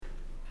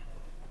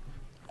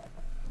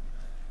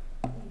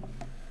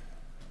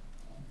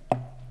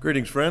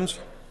Greetings, friends.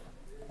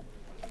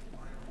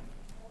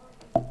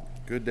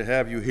 Good to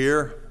have you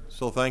here.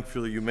 So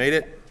thankful you made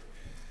it.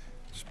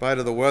 In spite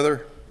of the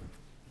weather,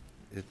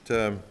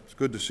 it's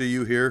good to see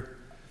you here.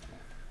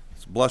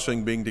 It's a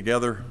blessing being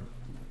together,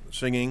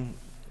 singing,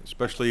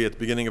 especially at the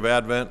beginning of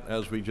Advent,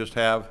 as we just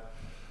have,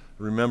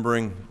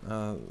 remembering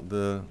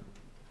the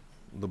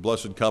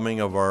blessed coming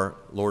of our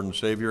Lord and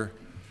Savior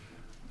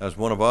as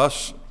one of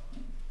us.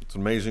 It's an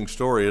amazing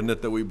story, isn't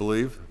it, that we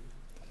believe?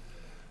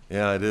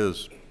 Yeah, it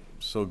is.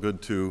 So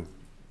good to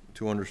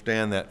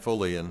understand that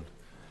fully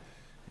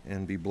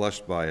and be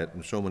blessed by it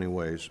in so many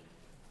ways.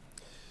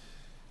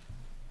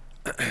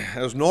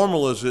 As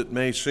normal as it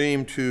may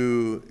seem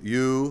to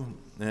you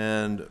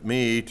and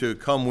me to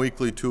come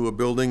weekly to a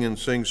building and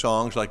sing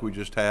songs like we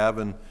just have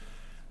and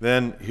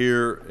then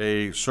hear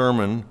a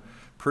sermon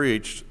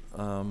preached,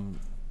 some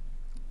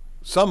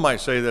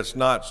might say that's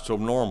not so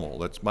normal.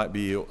 That might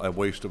be a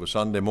waste of a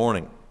Sunday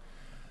morning.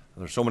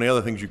 There's so many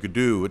other things you could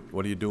do.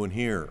 What are you doing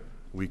here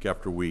week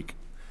after week?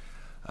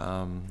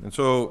 And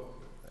so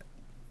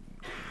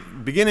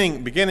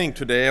beginning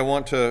today, I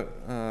want to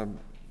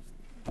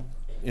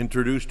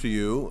introduce to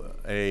you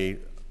a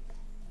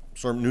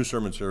new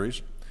sermon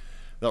series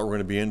that we're going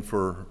to be in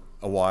for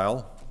a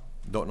while.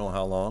 Don't know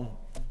how long,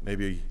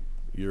 maybe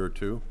a year or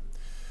two.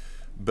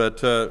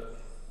 But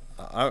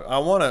I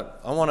want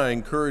to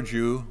encourage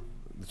you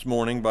this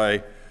morning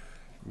by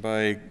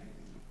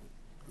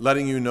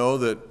letting you know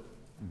that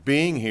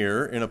being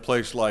here in a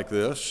place like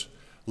this,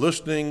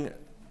 listening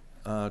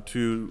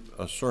to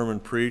a sermon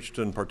preached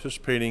and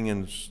participating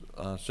in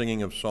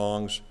singing of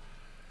songs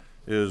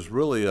is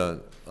really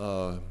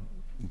a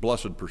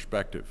blessed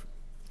perspective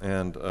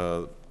and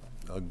a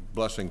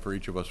blessing for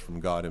each of us from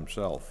God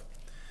Himself.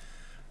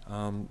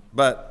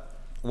 But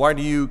why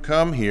do you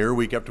come here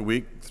week after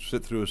week,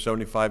 sit through a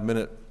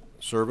 75-minute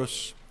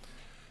service,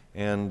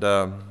 and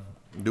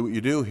do what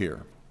you do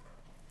here?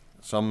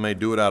 Some may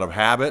do it out of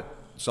habit.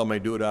 Some may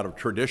do it out of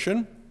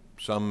tradition.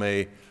 Some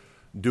may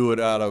do it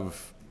out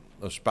of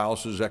a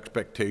spouse's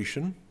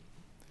expectation,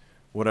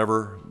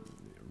 whatever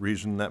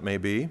reason that may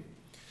be.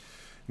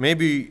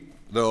 Maybe,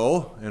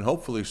 though, and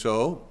hopefully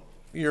so,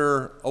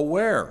 you're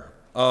aware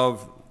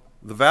of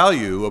the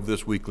value of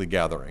this weekly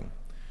gathering,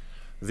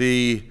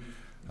 the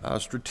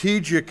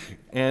strategic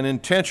and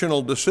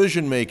intentional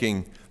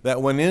decision-making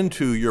that went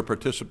into your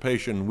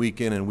participation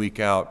week in and week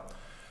out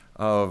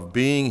of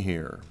being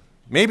here.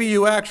 Maybe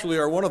you actually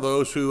are one of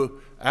those who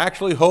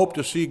actually hope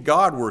to see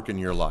God work in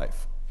your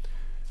life,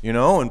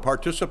 and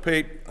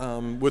participate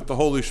with the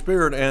Holy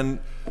Spirit and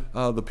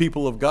the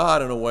people of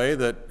God in a way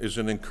that is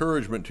an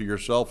encouragement to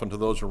yourself and to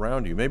those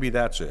around you. Maybe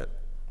that's it.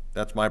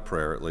 That's my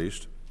prayer, at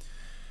least.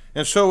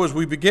 And so as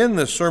we begin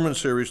this sermon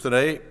series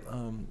today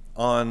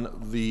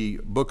on the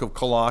book of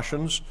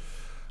Colossians,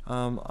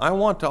 I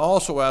want to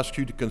also ask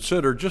you to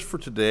consider, just for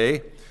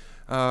today,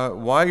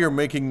 why you're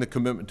making the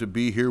commitment to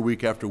be here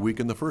week after week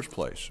in the first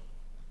place.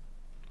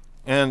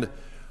 And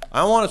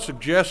I want to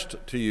suggest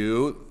to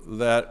you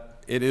that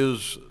it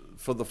is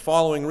for the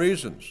following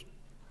reasons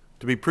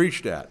to be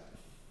preached at.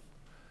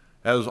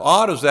 As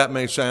odd as that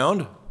may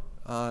sound,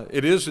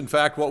 it is in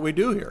fact what we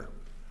do here.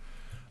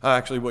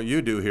 Actually what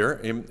you do here,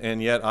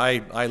 and yet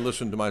I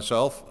listen to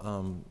myself,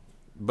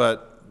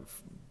 but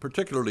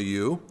particularly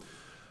you.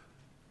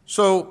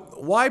 So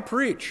why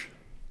preach?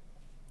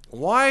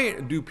 Why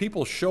do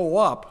people show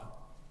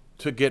up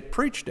to get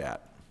preached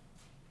at?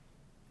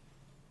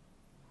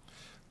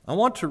 I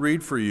want to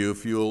read for you,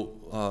 if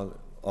you'll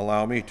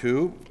allow me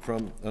to,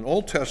 from an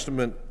Old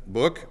Testament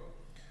book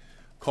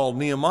called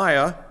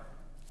Nehemiah.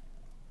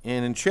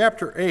 And in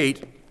chapter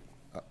 8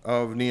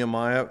 of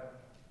Nehemiah,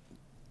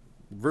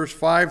 verse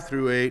 5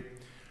 through 8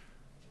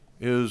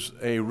 is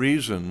a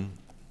reason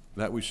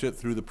that we sit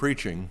through the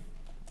preaching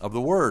of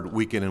the Word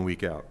week in and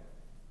week out.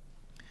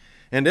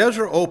 And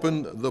Ezra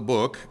opened the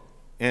book,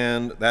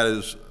 and that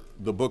is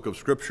the book of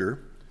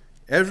Scripture.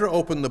 Ezra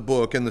opened the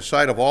book in the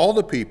sight of all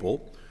the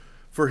people,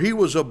 for he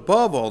was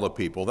above all the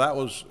people. That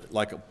was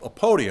like a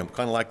podium,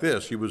 kind of like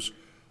this. He was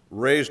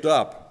raised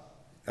up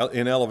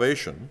in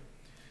elevation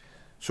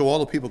so all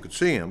the people could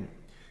see him.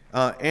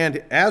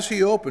 And as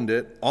he opened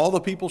it, all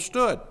the people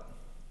stood.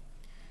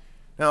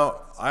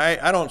 Now,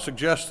 I don't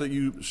suggest that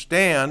you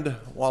stand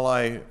while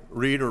I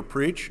read or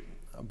preach,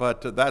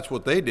 but that's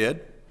what they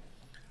did.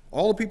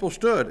 All the people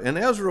stood. And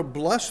Ezra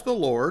blessed the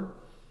Lord,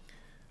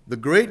 the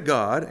great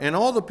God, and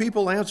all the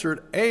people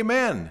answered,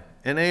 Amen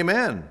and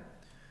Amen,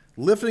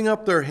 lifting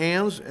up their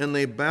hands, and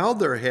they bowed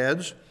their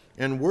heads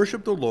and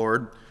worshiped the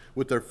Lord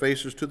with their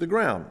faces to the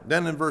ground.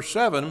 Then in verse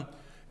 7,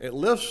 it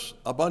lists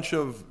a bunch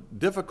of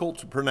difficult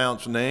to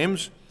pronounce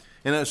names,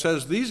 and it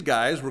says these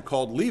guys were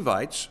called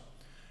Levites,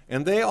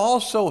 and they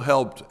also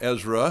helped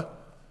Ezra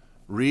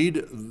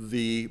read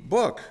the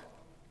book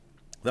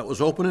that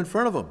was open in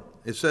front of them.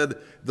 It said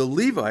the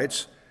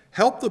Levites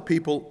helped the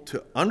people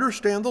to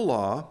understand the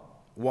law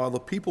while the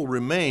people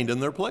remained in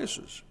their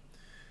places.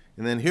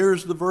 And then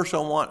here's the verse I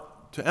want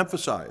to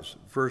emphasize,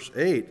 verse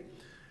 8.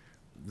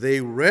 They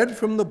read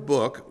from the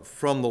book,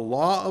 from the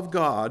law of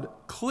God,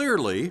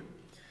 clearly,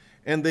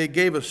 and they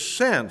gave a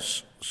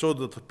sense so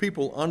that the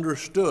people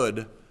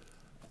understood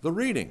the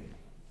reading.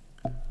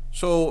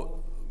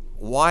 So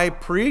why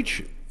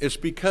preach? It's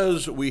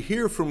because we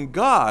hear from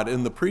God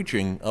in the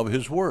preaching of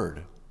his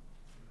word.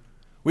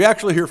 We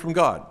actually hear from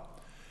God.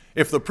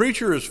 If the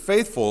preacher is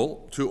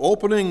faithful to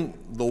opening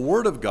the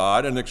word of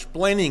God and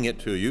explaining it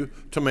to you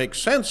to make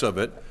sense of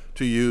it,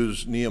 to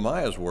use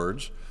Nehemiah's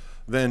words,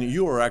 then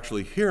you are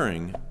actually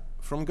hearing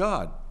from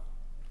God,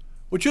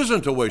 which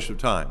isn't a waste of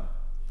time,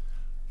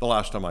 the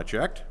last time I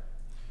checked.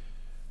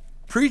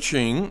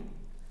 Preaching,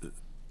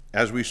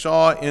 as we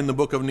saw in the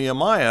book of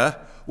Nehemiah,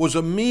 was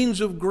a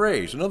means of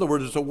grace. In other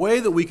words, it's a way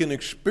that we can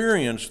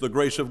experience the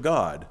grace of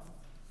God.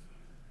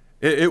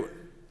 It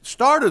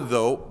started,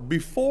 though,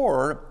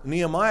 before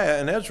Nehemiah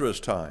and Ezra's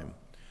time.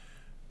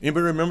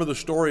 Anybody remember the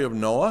story of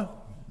Noah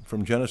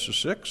from Genesis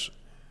 6?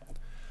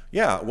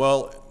 Yeah,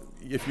 well,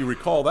 if you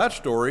recall that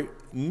story,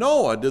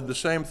 Noah did the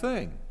same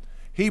thing.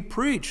 He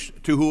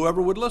preached to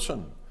whoever would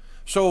listen.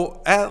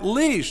 So at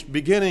least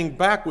beginning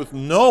back with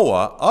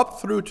Noah up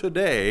through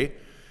today,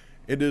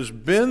 it has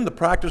been the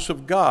practice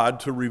of God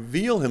to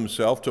reveal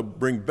himself, to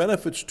bring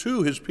benefits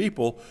to his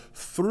people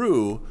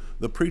through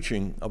the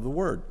preaching of the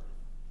word.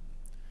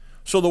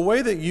 So the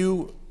way that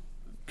you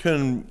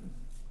can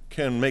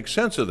make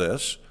sense of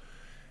this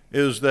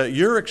is that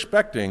you're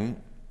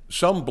expecting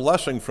some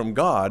blessing from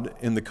God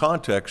in the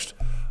context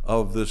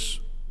of this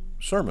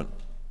sermon,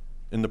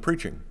 in the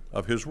preaching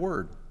of his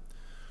word.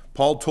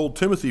 Paul told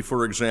Timothy,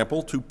 for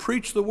example, to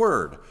preach the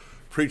word.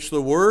 Preach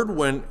the word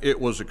when it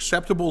was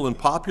acceptable and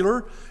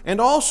popular, and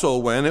also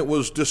when it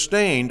was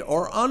disdained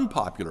or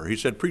unpopular. He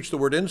said, preach the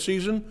word in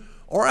season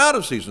or out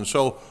of season.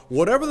 So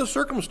whatever the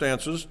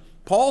circumstances,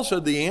 Paul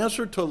said the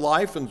answer to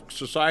life and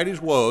society's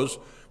woes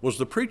was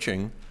the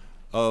preaching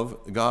of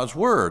God's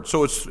word.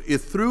 So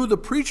it's through the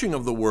preaching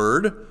of the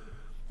word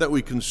that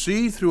we can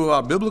see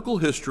throughout biblical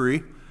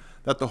history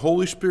that the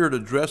Holy Spirit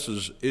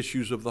addresses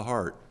issues of the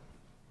heart.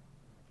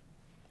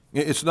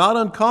 It's not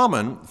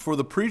uncommon for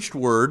the preached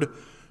word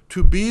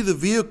to be the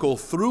vehicle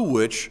through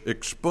which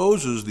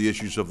exposes the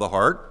issues of the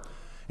heart.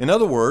 In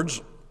other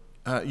words,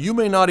 you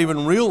may not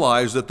even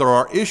realize that there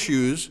are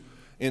issues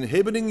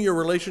inhibiting your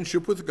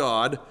relationship with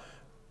God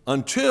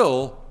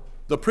until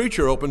the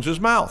preacher opens his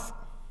mouth.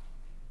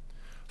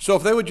 So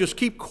if they would just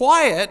keep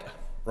quiet,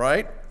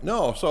 right?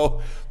 No.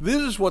 So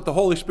this is what the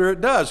Holy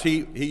Spirit does.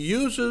 He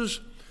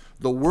uses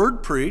the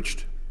word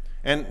preached,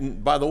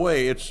 and by the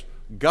way, it's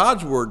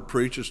God's word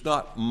preached. It's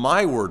not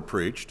my word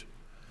preached.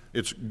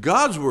 It's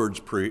God's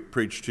words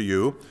preached to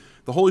you.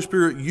 The Holy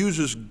Spirit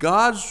uses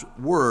God's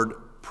word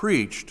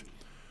preached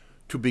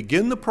to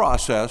begin the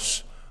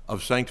process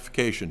of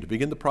sanctification, to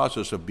begin the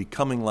process of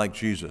becoming like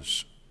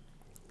Jesus.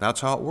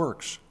 That's how it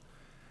works.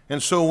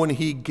 And so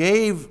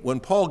when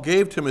Paul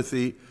gave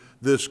Timothy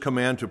this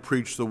command to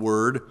preach the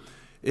word,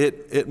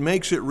 it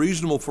makes it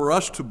reasonable for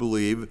us to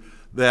believe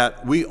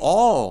that we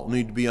all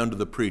need to be under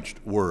the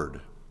preached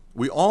word.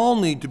 We all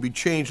need to be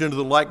changed into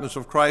the likeness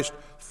of Christ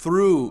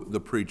through the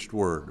preached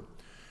word.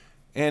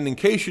 And in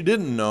case you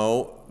didn't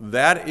know,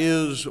 that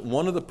is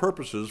one of the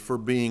purposes for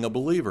being a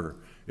believer.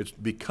 It's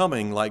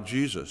becoming like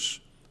Jesus.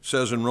 It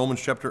says in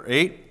Romans chapter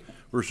 8,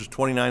 verses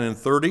 29 and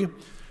 30,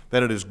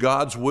 that it is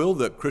God's will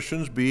that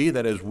Christians be,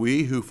 that is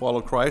we who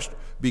follow Christ,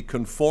 be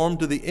conformed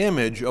to the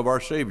image of our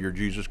Savior,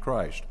 Jesus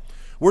Christ.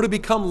 We're to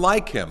become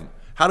like him.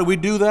 How do we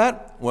do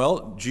that?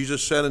 Well,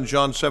 Jesus said in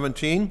John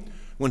 17,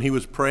 when he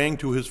was praying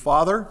to his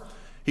Father,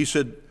 he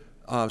said,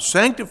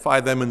 sanctify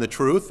them in the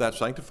truth, that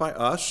sanctify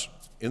us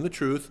in the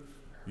truth,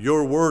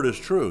 your word is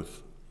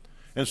truth.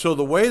 And so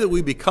the way that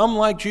we become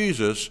like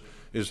Jesus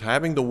is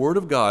having the word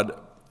of God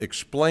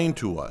explained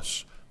to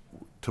us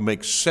to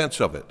make sense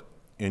of it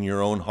in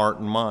your own heart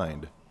and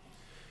mind.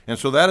 And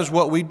so that is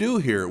what we do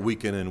here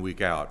week in and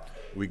week out.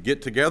 We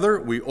get together,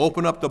 we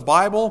open up the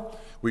Bible,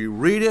 we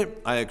read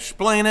it, I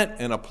explain it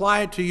and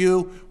apply it to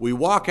you, we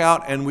walk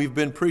out and we've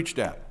been preached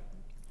at.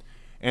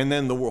 And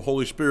then the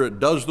Holy Spirit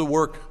does the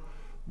work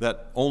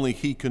that only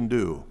he can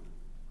do.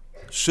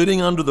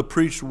 Sitting under the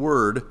preached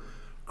word,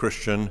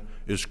 Christian,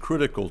 is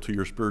critical to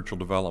your spiritual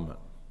development.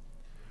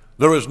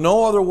 There is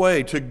no other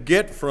way to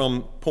get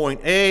from point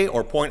A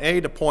or point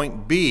A to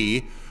point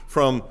B,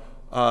 from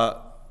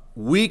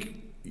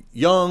weak,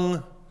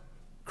 young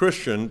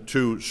Christian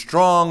to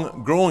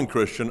strong, growing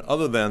Christian,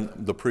 other than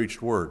the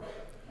preached word.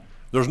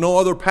 There's no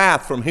other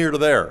path from here to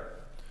there.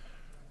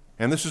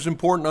 And this is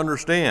important to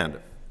understand.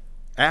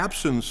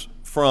 Absence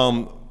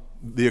from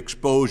the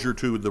exposure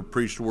to the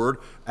preached word,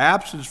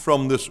 absence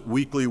from this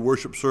weekly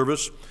worship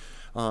service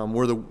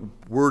where the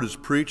word is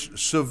preached,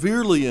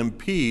 severely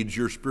impedes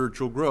your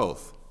spiritual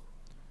growth.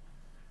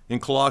 In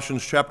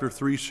Colossians chapter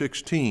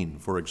 3:16,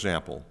 for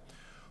example,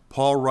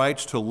 Paul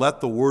writes to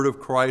let the word of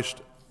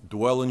Christ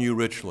dwell in you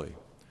richly.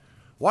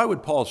 Why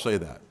would Paul say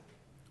that?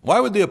 Why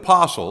would the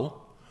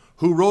apostle,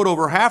 who wrote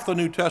over half the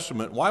New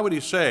Testament, why would he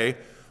say,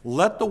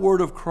 let the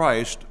word of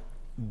Christ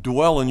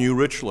dwell in you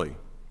richly?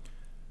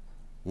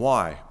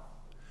 Why?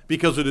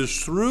 because it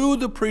is through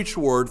the preached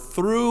word,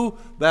 through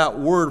that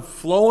word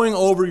flowing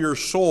over your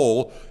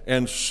soul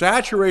and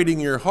saturating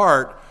your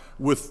heart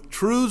with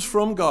truths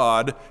from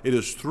God, it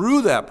is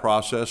through that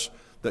process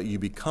that you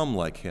become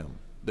like him,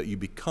 that you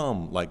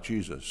become like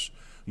Jesus.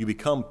 You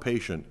become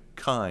patient,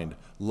 kind,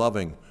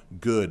 loving,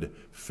 good,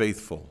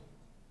 faithful,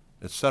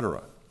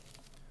 etc.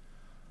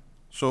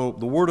 So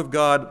the Word of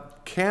God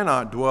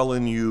cannot dwell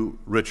in you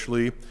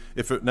richly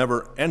if it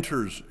never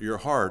enters your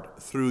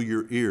heart through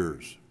your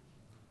ears.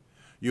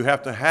 You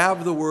have to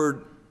have the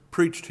Word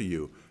preached to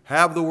you,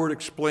 have the Word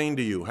explained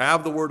to you,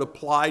 have the Word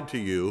applied to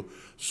you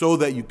so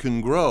that you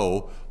can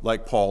grow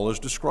like Paul is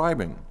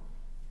describing.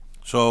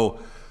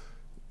 So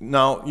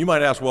now you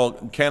might ask, well,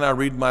 can I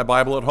read my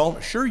Bible at home?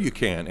 Sure you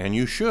can, and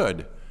you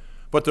should.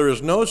 But there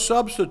is no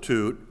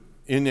substitute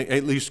in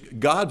at least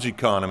God's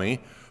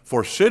economy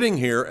for sitting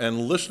here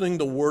and listening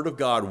to the Word of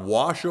God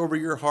wash over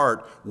your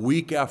heart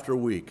week after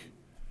week.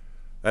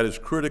 That is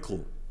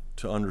critical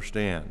to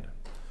understand.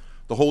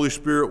 The Holy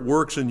Spirit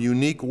works in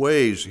unique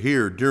ways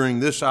here during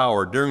this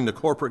hour, during the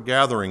corporate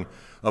gathering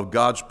of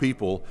God's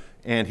people,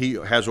 and he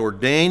has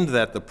ordained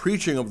that the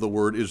preaching of the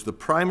Word is the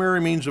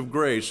primary means of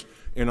grace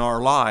in our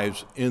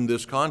lives in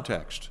this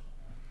context.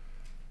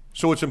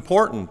 So it's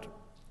important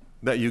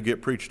that you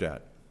get preached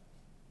at.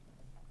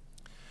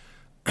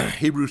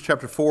 Hebrews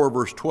chapter 4,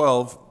 verse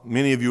 12,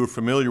 many of you are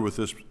familiar with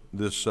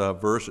this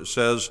verse. It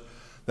says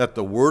that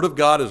the Word of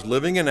God is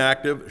living and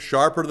active,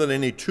 sharper than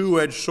any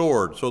two-edged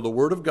sword. So the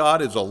Word of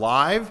God is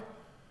alive.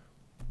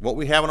 What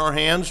we have in our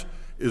hands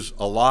is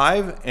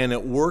alive, and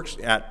it works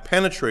at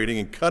penetrating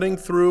and cutting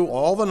through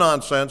all the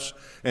nonsense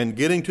and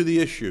getting to the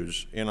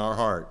issues in our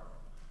heart.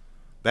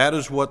 That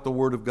is what the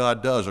Word of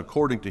God does,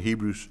 according to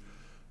Hebrews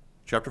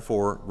chapter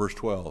 4, verse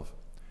 12.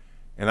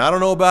 And I don't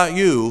know about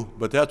you,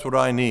 but that's what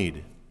I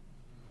need.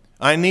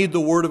 I need the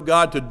Word of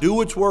God to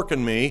do its work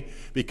in me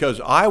because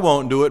I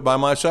won't do it by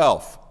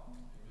myself.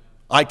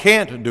 I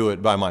can't do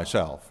it by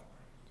myself.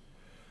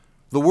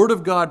 The Word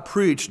of God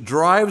preached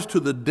drives to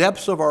the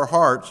depths of our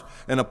hearts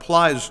and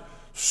applies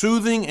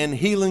soothing and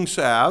healing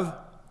salve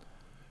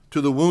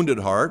to the wounded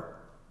heart,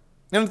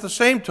 and at the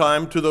same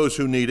time, to those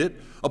who need it,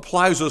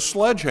 applies a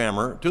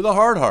sledgehammer to the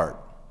hard heart.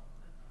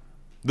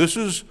 This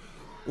is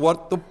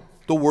what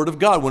the Word of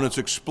God, when it's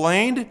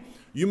explained,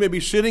 you may be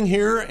sitting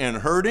here and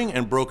hurting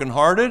and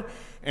brokenhearted,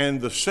 and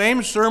the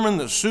same sermon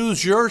that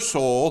soothes your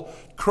soul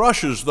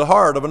crushes the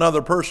heart of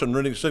another person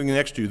sitting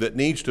next to you that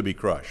needs to be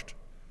crushed.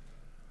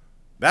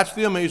 That's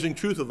the amazing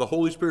truth of the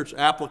Holy Spirit's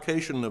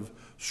application of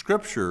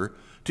Scripture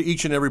to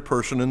each and every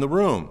person in the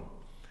room.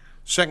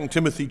 2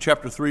 Timothy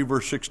chapter 3,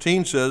 verse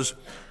 16 says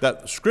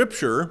that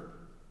Scripture,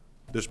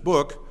 this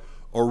book,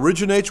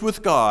 originates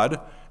with God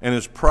and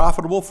is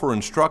profitable for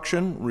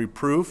instruction,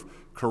 reproof,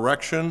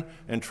 correction,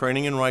 and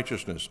training in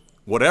righteousness.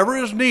 Whatever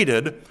is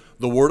needed,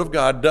 the Word of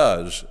God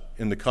does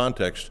in the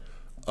context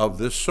of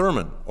this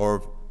sermon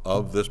or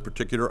of this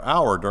particular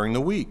hour during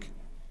the week.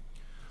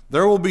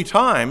 There will be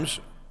times,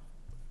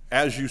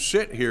 as you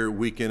sit here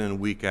week in and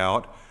week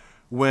out,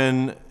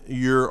 when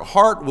your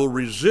heart will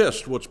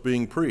resist what's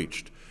being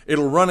preached.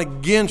 It'll run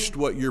against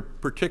what your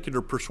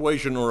particular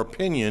persuasion or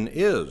opinion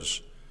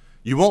is.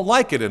 You won't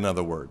like it, in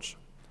other words.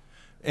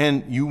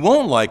 And you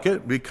won't like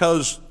it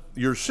because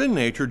your sin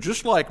nature,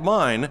 just like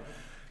mine,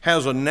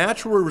 has a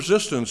natural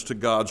resistance to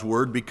God's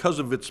Word because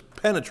of its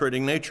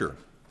penetrating nature.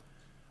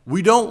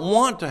 We don't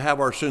want to have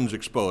our sins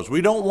exposed.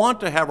 We don't want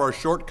to have our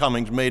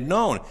shortcomings made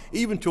known,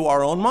 even to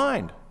our own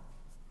mind.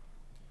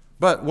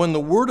 But when the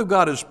Word of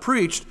God is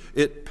preached,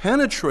 it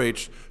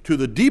penetrates to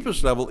the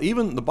deepest level,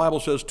 even the Bible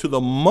says to the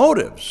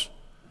motives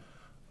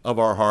of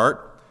our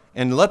heart,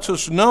 and lets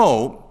us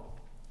know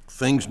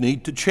things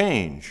need to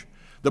change.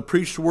 The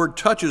preached Word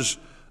touches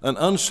an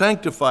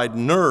unsanctified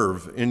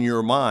nerve in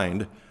your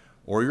mind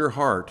or your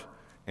heart,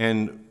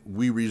 and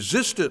we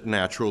resist it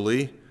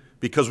naturally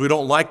because we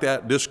don't like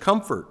that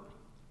discomfort.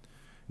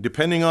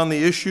 Depending on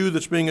the issue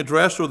that's being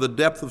addressed or the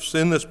depth of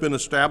sin that's been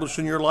established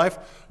in your life,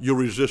 you'll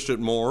resist it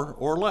more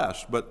or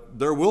less. But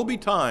there will be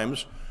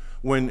times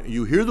when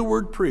you hear the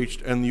Word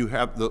preached and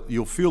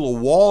you'll feel a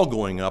wall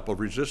going up of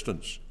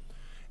resistance.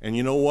 And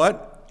you know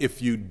what?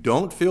 If you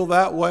don't feel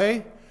that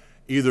way,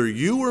 either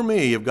you or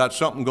me have got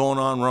something going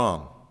on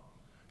wrong.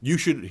 You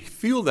should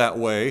feel that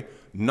way,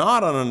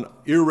 not on an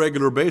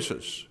irregular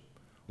basis.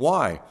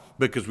 Why?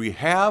 Because we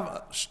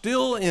have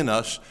still in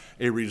us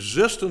a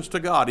resistance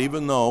to God,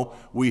 even though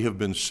we have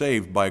been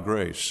saved by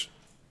grace.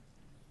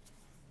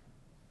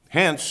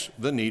 Hence,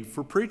 the need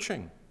for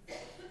preaching.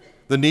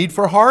 The need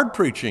for hard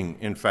preaching,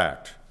 in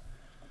fact.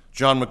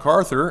 John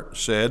MacArthur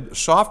said,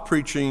 "Soft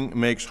preaching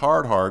makes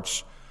hard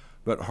hearts,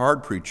 but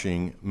hard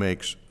preaching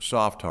makes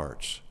soft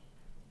hearts."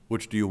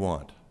 Which do you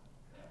want?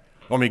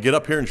 Want me to get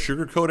up here and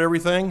sugarcoat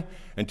everything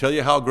and tell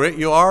you how great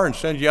you are and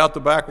send you out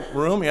the back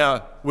room?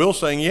 Yeah, Will's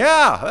saying,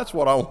 yeah, that's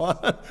what I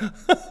want.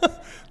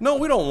 No,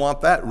 we don't want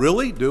that,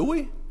 really, do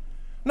we?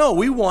 No,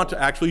 we want to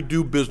actually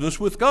do business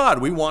with God.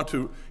 We want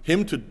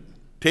Him to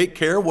take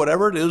care of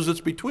whatever it is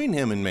that's between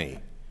Him and me.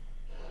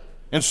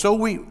 And so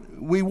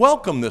we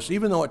welcome this,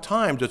 even though at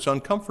times it's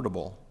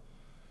uncomfortable.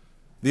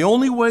 The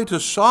only way to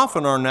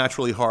soften our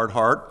naturally hard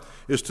heart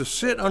is to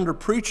sit under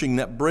preaching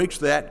that breaks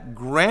that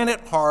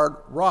granite hard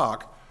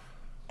rock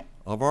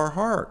of our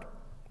heart.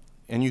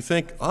 And you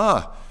think,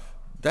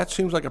 that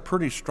seems like a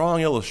pretty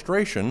strong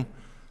illustration.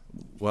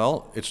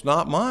 Well, it's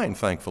not mine,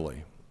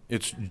 thankfully.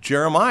 It's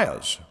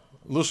Jeremiah's.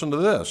 Listen to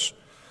this.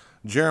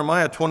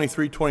 Jeremiah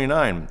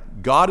 23:29.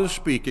 God is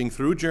speaking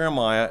through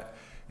Jeremiah,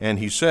 and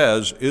he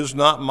says, "Is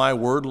not my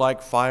word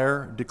like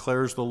fire,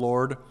 declares the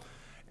Lord,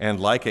 and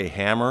like a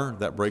hammer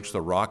that breaks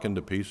the rock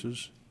into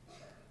pieces?"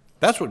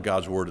 That's what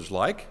God's word is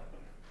like.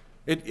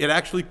 It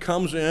actually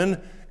comes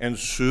in and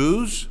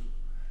soothes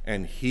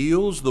and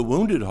heals the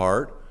wounded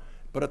heart,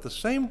 but at the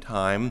same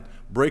time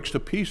breaks to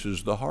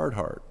pieces the hard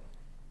heart.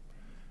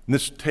 And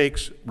this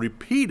takes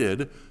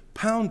repeated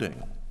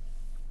pounding.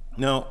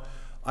 Now,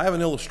 I have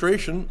an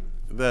illustration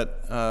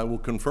that will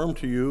confirm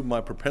to you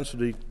my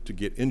propensity to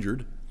get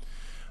injured.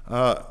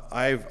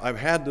 I've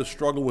had this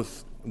struggle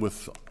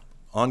with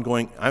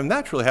ongoing. I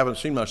naturally haven't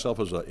seen myself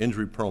as an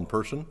injury-prone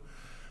person,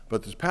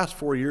 but this past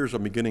 4 years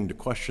I'm beginning to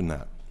question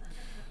that.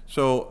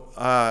 So,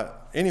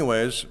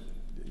 anyways,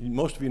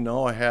 most of you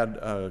know I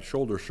had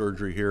shoulder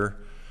surgery here,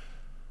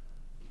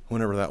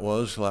 whenever that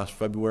was, last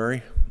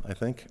February, I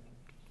think.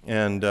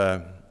 And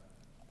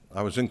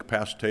I was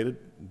incapacitated,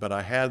 but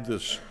I had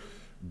this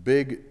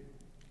big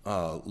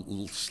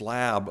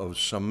slab of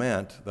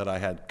cement that I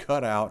had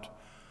cut out,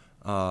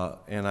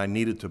 and I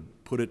needed to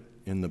put it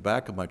in the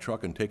back of my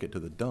truck and take it to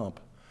the dump.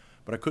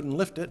 But I couldn't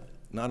lift it,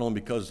 not only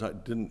because I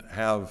didn't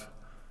have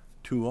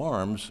two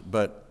arms,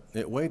 but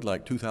it weighed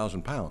like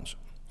 2,000 pounds.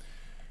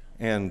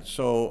 And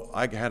so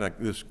I had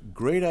this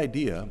great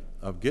idea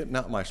of getting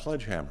out my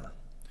sledgehammer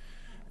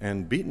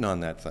and beating on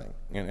that thing.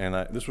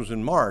 This was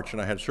in March,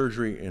 and I had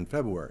surgery in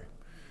February.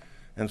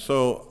 And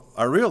so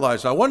I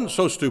realized I wasn't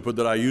so stupid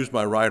that I used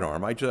my right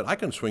arm. I said, I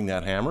can swing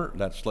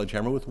that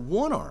sledgehammer with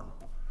one arm.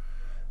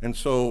 And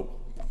so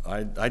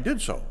I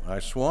did so. I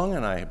swung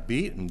and I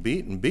beat and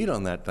beat and beat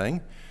on that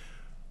thing.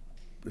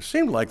 It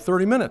seemed like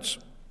 30 minutes.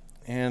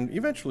 And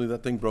eventually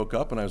that thing broke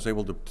up, and I was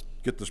able to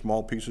get the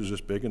small pieces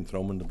this big and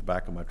throw them into the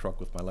back of my truck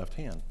with my left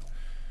hand.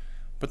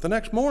 But the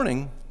next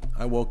morning,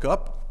 I woke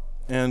up,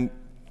 and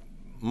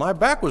my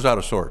back was out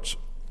of sorts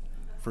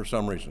for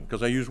some reason,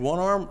 because I used one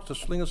arm to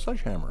sling a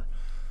sledgehammer.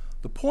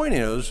 The point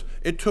is,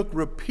 it took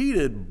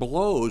repeated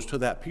blows to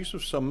that piece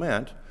of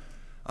cement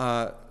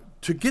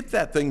to get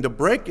that thing to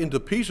break into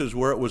pieces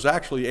where it was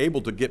actually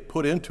able to get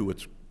put into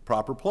its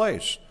proper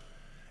place.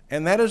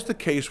 And that is the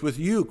case with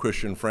you,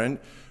 Christian friend.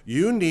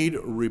 You need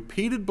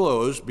repeated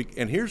blows,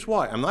 and here's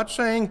why. I'm not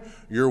saying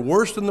you're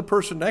worse than the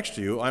person next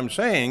to you. I'm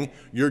saying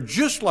you're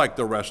just like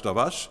the rest of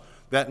us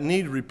that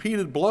need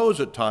repeated blows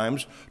at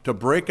times to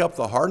break up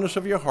the hardness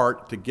of your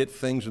heart to get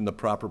things in the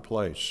proper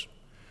place.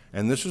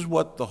 And this is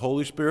what the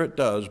Holy Spirit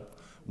does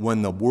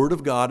when the Word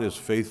of God is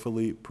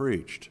faithfully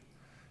preached.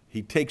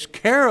 He takes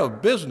care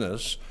of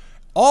business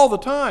all the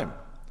time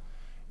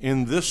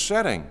in this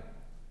setting.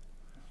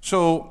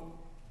 So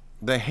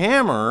the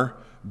hammer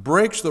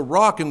breaks the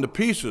rock into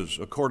pieces,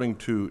 according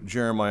to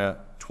Jeremiah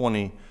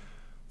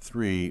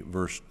 23,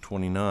 verse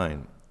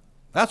 29.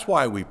 That's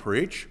why we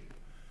preach,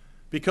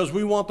 because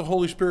we want the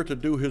Holy Spirit to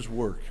do His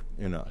work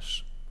in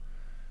us.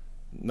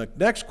 The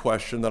next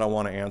question that I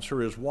want to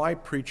answer is, why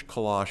preach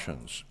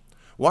Colossians?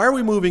 Why are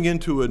we moving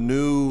into a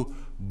new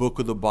book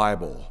of the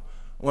Bible?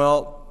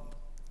 Well,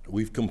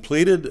 we've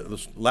completed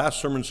the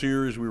last sermon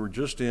series we were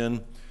just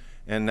in,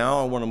 and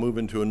now I want to move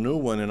into a new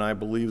one, and I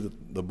believe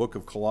that the book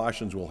of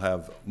Colossians will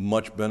have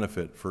much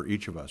benefit for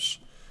each of us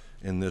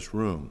in this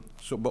room.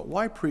 But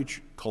why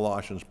preach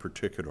Colossians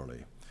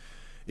particularly?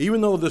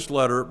 Even though this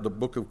letter, the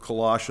book of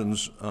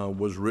Colossians,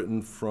 was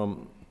written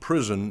from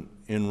prison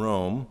in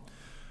Rome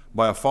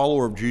by a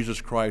follower of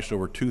Jesus Christ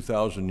over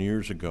 2,000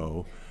 years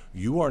ago,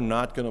 you are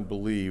not going to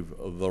believe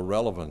the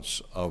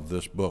relevance of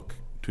this book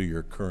to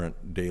your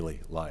current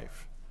daily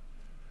life.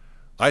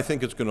 I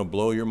think it's going to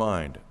blow your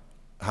mind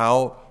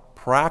how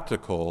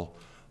practical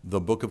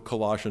the book of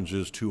Colossians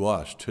is to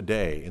us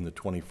today in the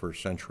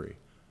 21st century.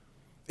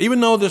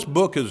 Even though this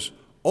book is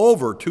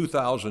over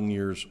 2,000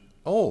 years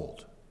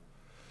old.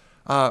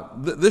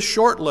 This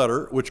short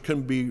letter, which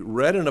can be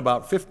read in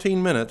about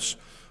 15 minutes,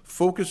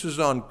 focuses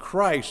on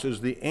Christ as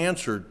the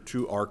answer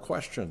to our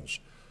questions.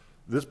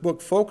 This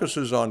book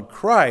focuses on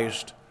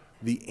Christ,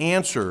 the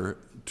answer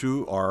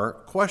to our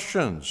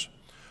questions.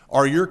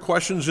 Are your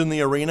questions in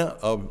the arena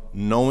of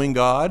knowing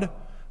God?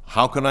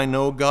 How can I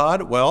know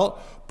God?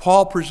 Well,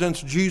 Paul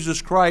presents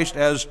Jesus Christ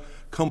as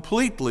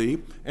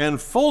completely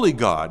and fully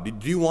God.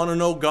 Do you want to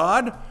know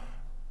God?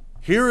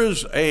 Here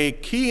is a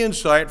key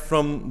insight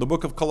from the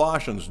book of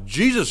Colossians.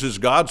 Jesus is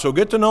God, so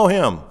get to know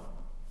Him.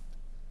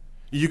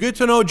 You get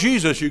to know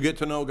Jesus, you get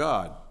to know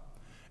God.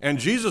 And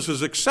Jesus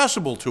is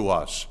accessible to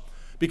us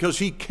because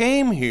He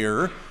came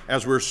here,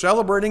 as we're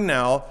celebrating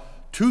now,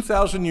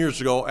 2,000 years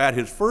ago at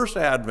His first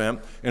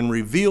advent and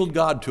revealed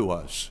God to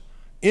us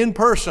in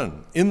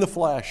person, in the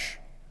flesh.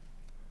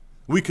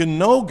 We can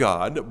know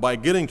God by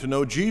getting to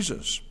know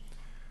Jesus.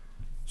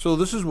 So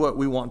this is what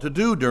we want to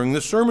do during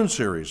this sermon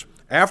series.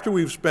 After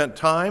we've spent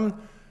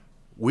time,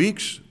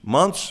 weeks,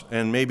 months,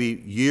 and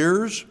maybe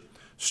years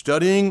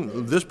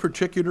studying this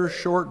particular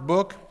short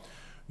book,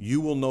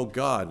 you will know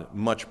God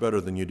much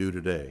better than you do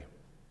today.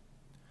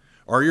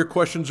 Are your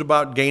questions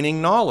about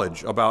gaining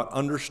knowledge, about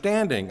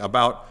understanding,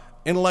 about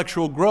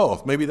intellectual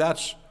growth? Maybe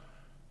that's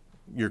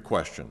your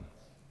question.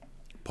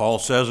 Paul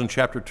says in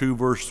chapter 2,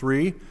 verse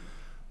 3,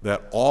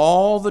 that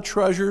all the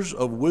treasures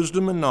of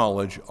wisdom and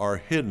knowledge are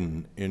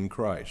hidden in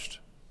Christ.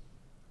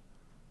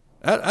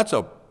 That's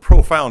a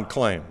profound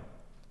claim.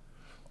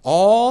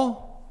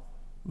 All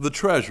the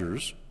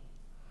treasures,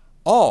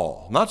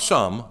 all, not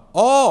some,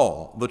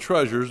 all the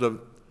treasures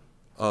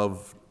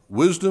of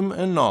wisdom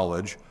and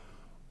knowledge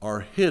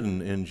are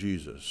hidden in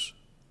Jesus.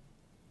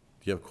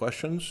 Do you have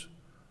questions?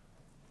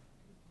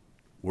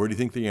 Where do you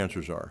think the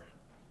answers are?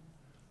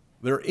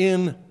 They're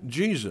in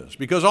Jesus,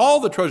 because all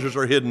the treasures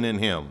are hidden in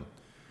Him.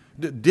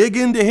 Dig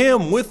into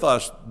Him with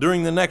us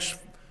during the next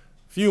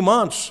few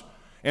months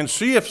and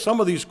see if some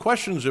of these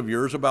questions of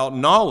yours about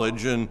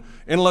knowledge and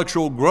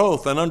intellectual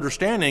growth and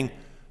understanding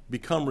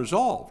become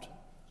resolved.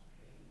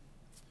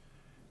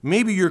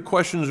 Maybe your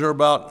questions are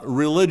about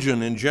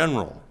religion in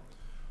general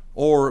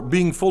or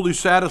being fully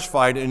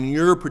satisfied in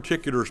your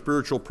particular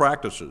spiritual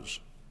practices.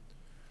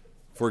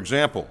 For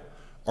example,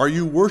 are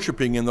you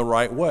worshiping in the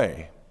right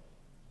way?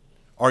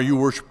 Are you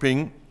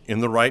worshiping in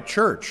the right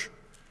church?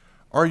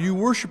 Are you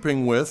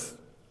worshiping with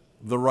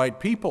the right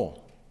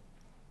people?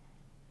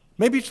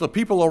 Maybe it's the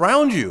people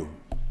around you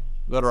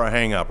that are a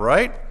hang-up,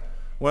 right?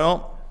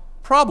 Well,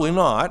 probably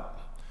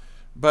not.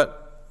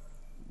 But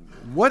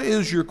what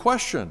is your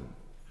question?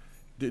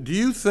 Do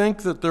you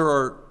think that there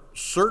are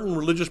certain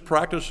religious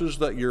practices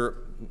that you're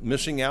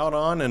missing out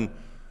on,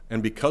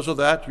 and because of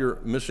that, you're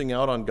missing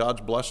out on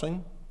God's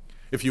blessing?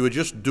 If you would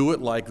just do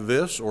it like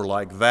this or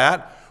like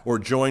that, or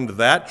joined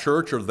that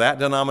church or that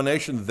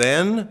denomination,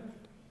 then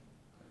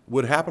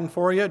would happen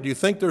for you? Do you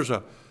think there's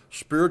a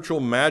spiritual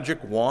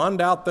magic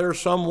wand out there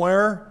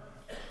somewhere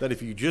that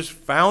if you just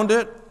found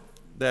it,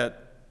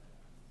 that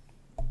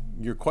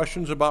your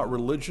questions about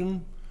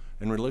religion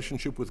and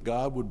relationship with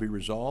God would be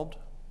resolved?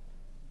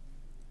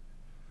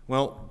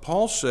 Well,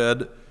 Paul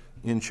said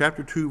in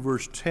chapter 2,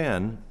 verse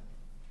 10,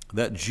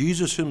 that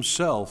Jesus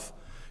Himself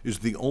is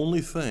the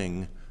only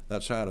thing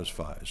that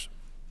satisfies.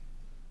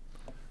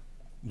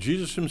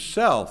 Jesus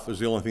Himself is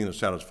the only thing that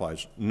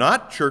satisfies.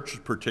 Not churches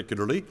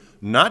particularly,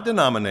 not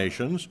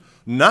denominations,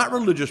 not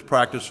religious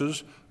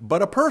practices,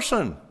 but a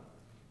person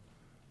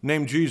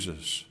named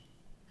Jesus.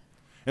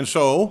 And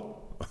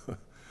so,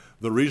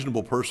 the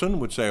reasonable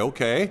person would say,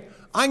 okay,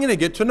 I'm going to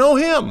get to know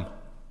Him.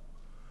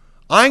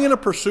 I'm going to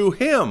pursue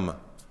Him,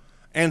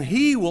 and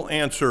He will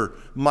answer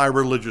my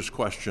religious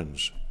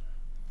questions.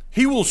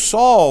 He will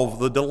solve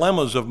the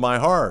dilemmas of my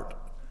heart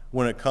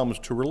when it comes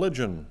to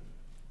religion.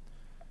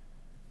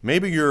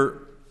 Maybe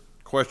your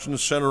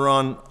questions center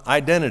on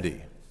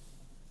identity.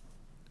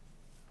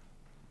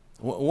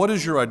 What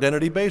is your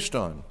identity based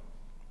on?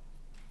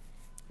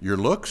 Your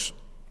looks,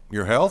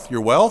 your health,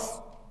 your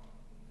wealth,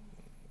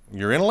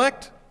 your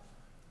intellect?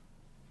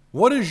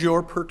 What is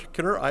your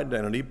particular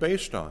identity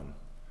based on?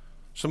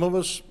 Some of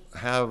us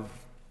have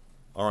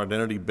our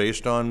identity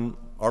based on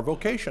our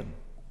vocation.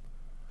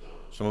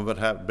 Some of it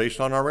have based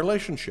on our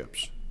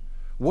relationships.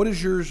 What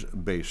is yours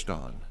based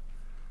on?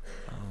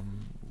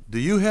 Do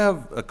you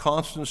have a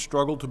constant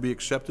struggle to be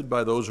accepted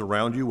by those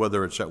around you,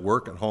 whether it's at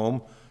work, at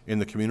home, in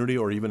the community,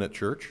 or even at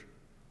church?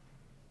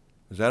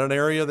 Is that an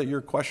area that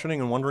you're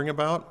questioning and wondering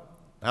about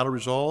how to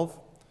resolve?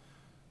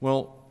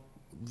 Well,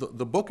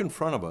 the book in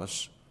front of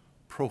us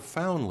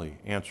profoundly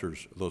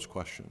answers those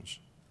questions.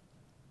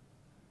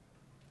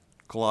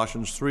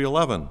 Colossians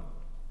 3:11.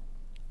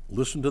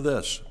 Listen to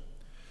this.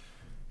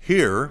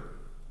 Here,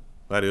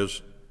 that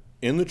is,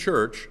 in the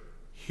church,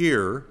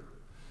 here,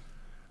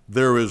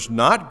 there is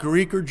not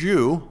Greek or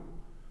Jew,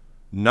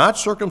 not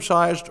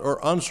circumcised or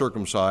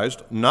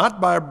uncircumcised,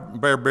 not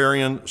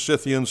barbarian,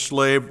 Scythian,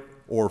 slave,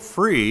 or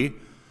free,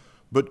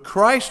 but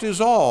Christ is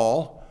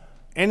all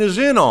and is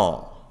in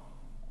all.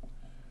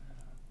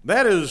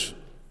 That is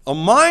a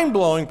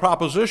mind-blowing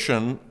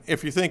proposition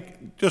if you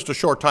think just a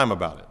short time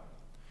about it.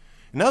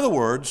 In other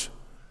words,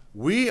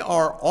 we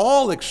are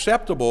all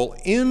acceptable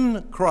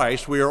in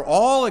Christ. We are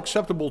all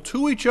acceptable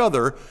to each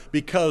other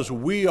because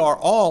we are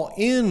all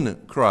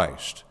in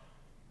Christ.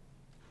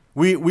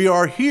 We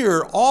are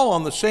here all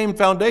on the same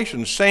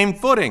foundation, same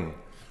footing.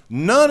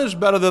 None is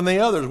better than the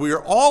others. We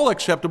are all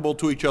acceptable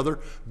to each other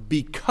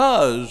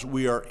because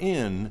we are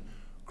in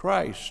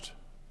Christ.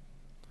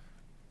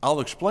 I'll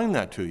explain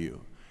that to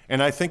you.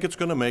 And I think it's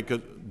going to make a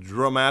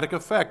dramatic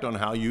effect on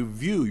how you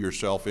view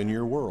yourself in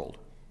your world.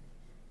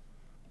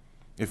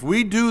 If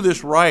we do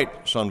this right,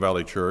 Sun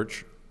Valley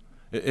Church,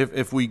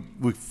 if we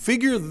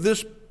figure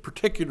this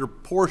particular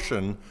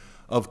portion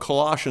of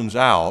Colossians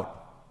out,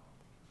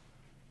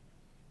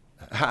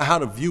 how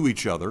to view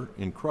each other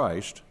in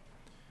Christ,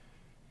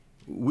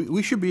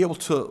 we should be able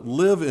to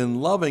live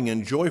in loving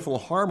and joyful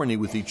harmony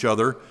with each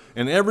other,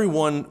 and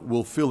everyone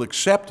will feel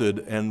accepted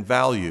and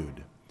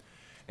valued.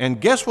 And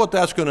guess what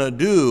that's going to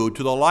do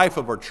to the life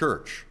of our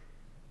church?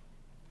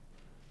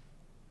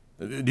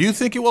 Do you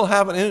think it will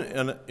have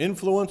an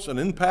influence, an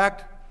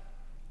impact?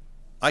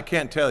 I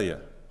can't tell you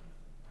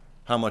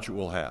how much it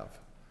will have.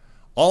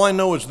 All I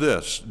know is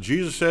this.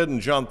 Jesus said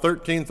in John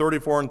 13,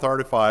 34, and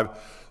 35,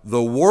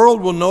 the world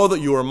will know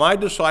that you are my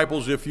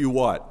disciples if you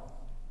what?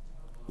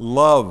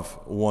 Love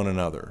one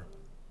another.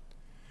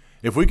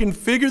 If we can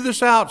figure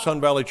this out,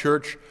 Sun Valley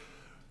Church,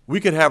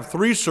 we could have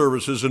 3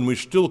 services and we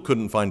still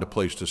couldn't find a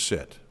place to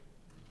sit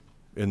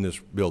in this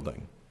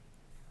building.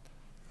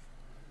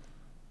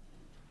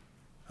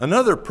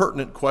 Another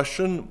pertinent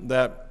question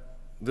that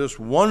this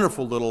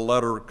wonderful little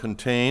letter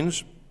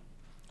contains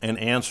and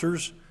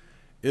answers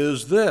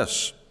is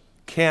this: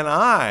 can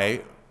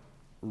I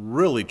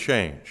really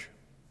change?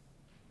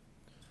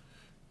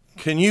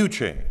 Can you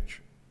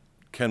change?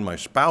 Can my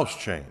spouse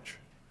change?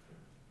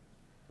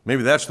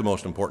 Maybe that's the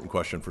most important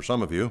question for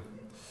some of you.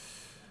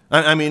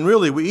 I mean,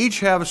 really, we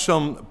each have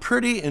some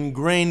pretty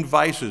ingrained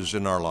vices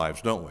in our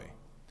lives, don't we?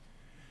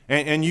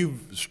 And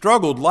you've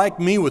struggled, like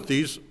me, with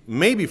these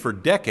maybe for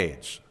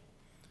decades.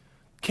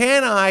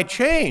 Can I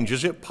change?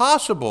 Is it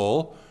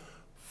possible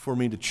for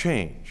me to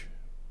change?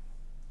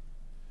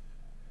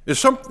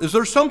 Is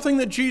there something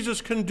that Jesus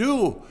can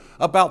do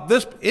about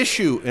this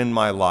issue in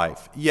my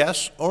life?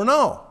 Yes or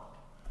no?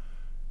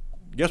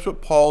 Guess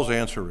what Paul's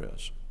answer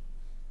is?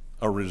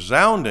 A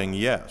resounding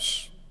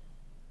yes.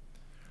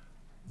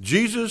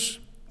 Jesus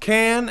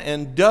can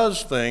and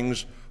does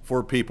things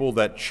for people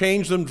that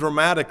change them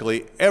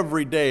dramatically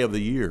every day of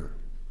the year.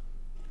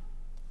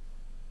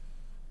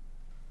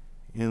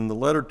 In the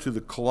letter to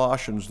the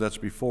Colossians that's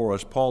before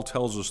us, Paul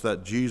tells us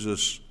that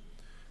Jesus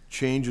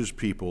changes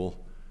people,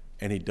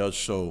 and he does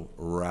so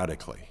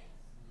radically.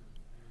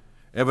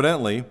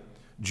 Evidently,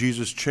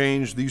 Jesus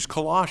changed these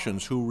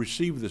Colossians who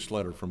received this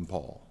letter from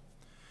Paul.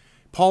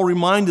 Paul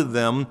reminded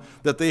them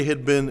that they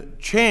had been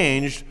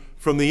changed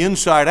from the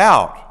inside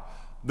out.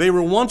 They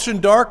were once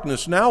in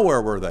darkness, now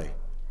where were they?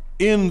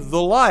 In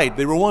the light.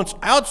 They were once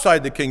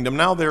outside the kingdom,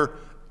 now they're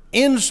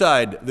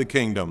inside the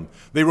kingdom.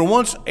 They were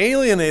once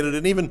alienated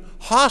and even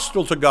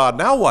hostile to God.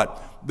 Now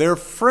what? They're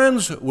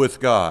friends with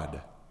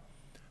God.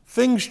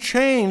 Things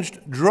changed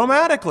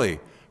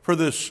dramatically for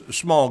this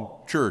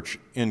small church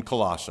in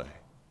Colossae.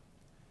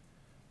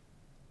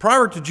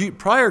 Prior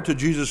to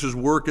Jesus'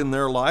 work in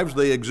their lives,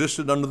 they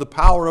existed under the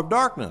power of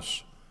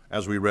darkness,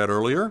 as we read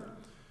earlier.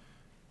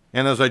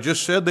 And as I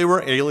just said, they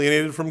were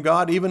alienated from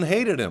God, even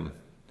hated him.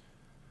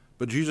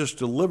 But Jesus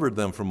delivered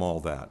them from all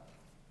that.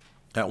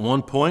 At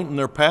one point in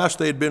their past,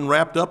 they had been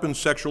wrapped up in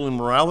sexual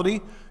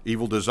immorality,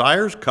 evil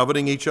desires,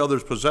 coveting each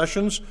other's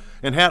possessions,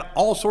 and had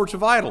all sorts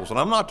of idols. And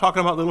I'm not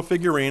talking about little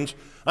figurines.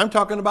 I'm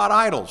talking about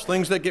idols,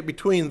 things that get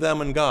between them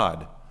and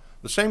God.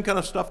 The same kind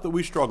of stuff that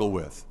we struggle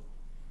with.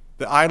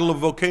 The idol of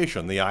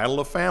vocation, the idol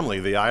of family,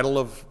 the idol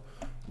of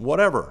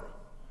whatever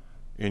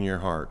in your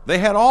heart. They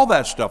had all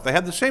that stuff. They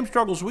had the same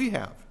struggles we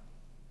have.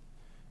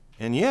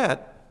 And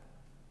yet,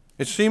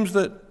 it seems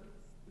that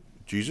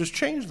Jesus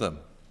changed them.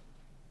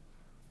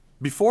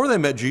 Before they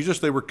met Jesus,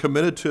 they were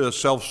committed to a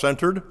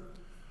self-centered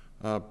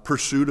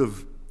pursuit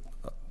of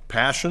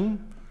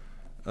passion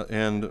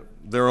and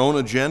their own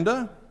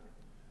agenda.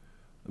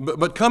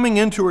 But coming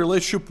into a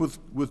relationship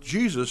with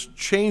Jesus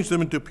changed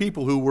them into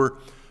people who were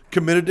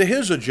committed to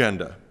his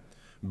agenda,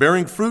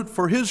 bearing fruit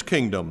for his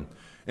kingdom,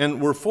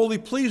 and were fully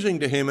pleasing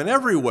to him in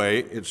every way,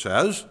 it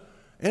says,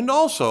 and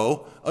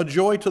also a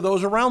joy to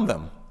those around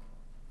them.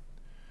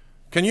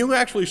 Can you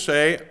actually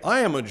say,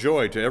 I am a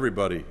joy to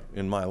everybody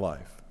in my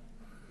life?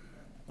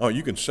 Oh,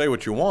 you can say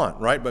what you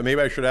want, right? But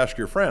maybe I should ask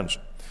your friends.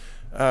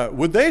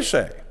 Would they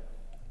say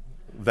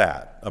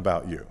that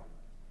about you?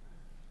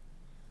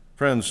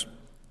 Friends,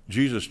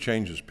 Jesus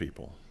changes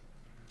people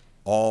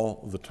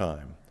all the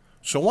time.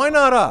 So why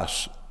not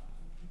us?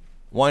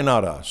 Why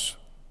not us?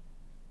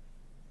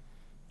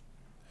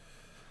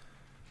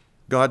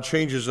 God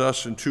changes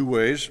us in 2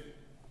 ways.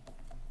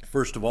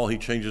 First of all, he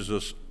changes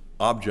us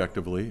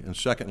objectively, and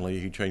secondly,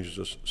 he changes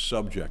us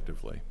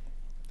subjectively.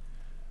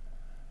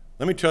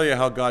 Let me tell you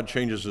how God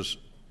changes us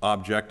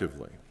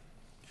objectively.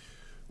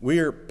 We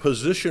are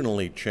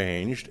positionally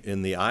changed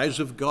in the eyes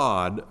of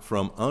God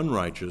from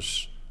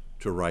unrighteous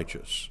to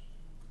righteous.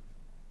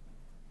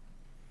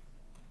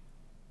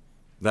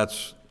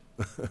 That's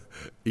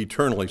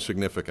eternally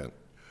significant.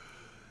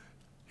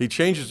 He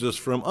changes us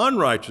from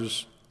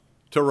unrighteous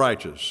to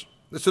righteous.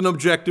 It's an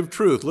objective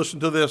truth. Listen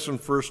to this in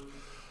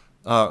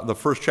the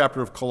first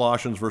chapter of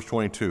Colossians, verse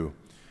 22.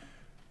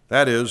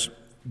 That is,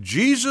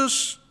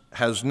 Jesus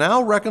has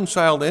now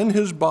reconciled in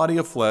his body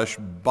of flesh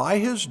by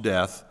his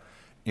death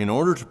in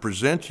order to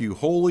present you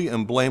holy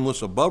and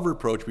blameless above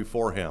reproach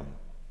before him.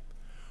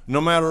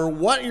 No matter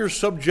what your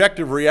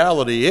subjective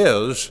reality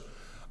is,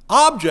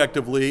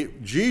 objectively,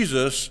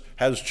 Jesus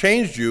has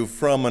changed you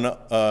from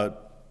a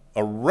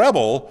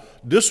rebel,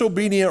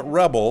 disobedient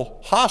rebel,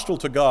 hostile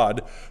to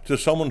God, to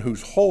someone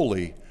who's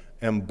holy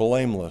and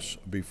blameless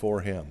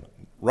before him.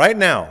 Right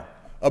now,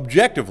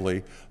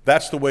 objectively,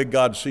 that's the way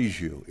God sees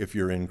you if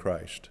you're in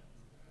Christ.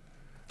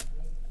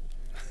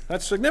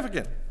 That's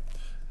significant.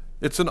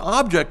 It's an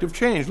objective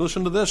change.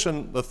 Listen to this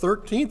in the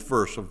 13th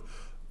verse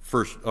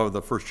of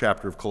the first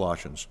chapter of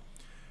Colossians.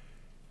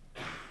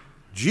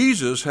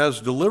 Jesus has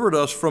delivered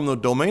us from the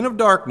domain of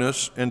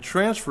darkness and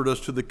transferred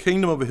us to the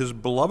kingdom of his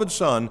beloved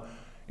Son,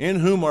 in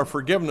whom are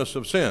forgiveness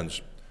of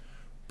sins.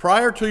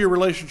 Prior to your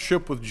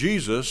relationship with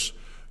Jesus,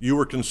 you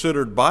were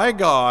considered by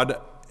God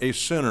a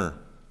sinner.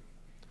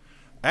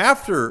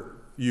 After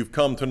you've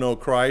come to know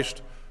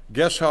Christ,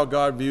 guess how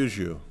God views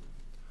you?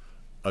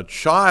 A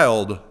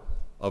child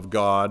of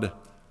God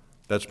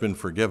that's been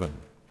forgiven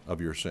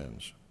of your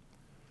sins.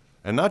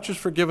 And not just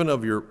forgiven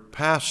of your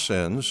past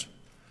sins,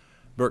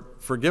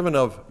 but forgiven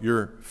of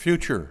your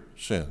future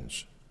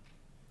sins.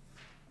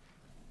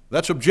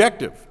 That's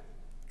objective,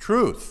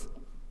 truth,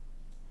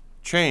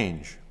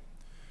 change.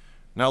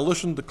 Now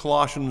listen to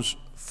Colossians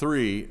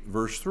 3,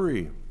 verse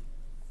 3.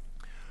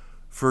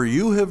 For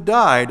you have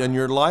died, and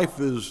your life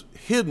is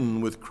hidden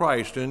with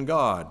Christ in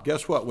God.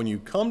 Guess what? When you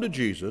come to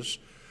Jesus,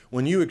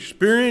 when you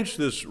experience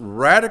this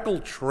radical,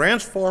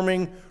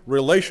 transforming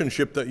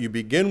relationship that you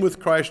begin with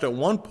Christ at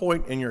one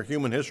point in your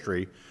human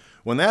history,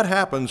 when that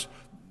happens,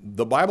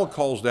 the Bible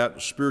calls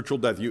that spiritual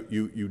death.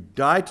 You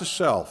die to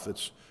self.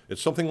 It's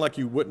something like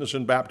you witness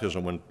in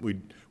baptism. When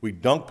we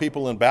dunk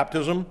people in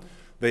baptism,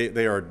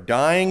 they are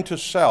dying to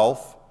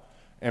self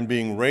and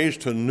being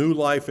raised to new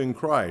life in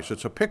Christ.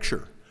 It's a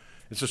picture.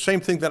 It's the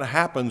same thing that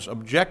happens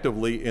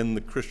objectively in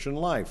the Christian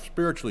life,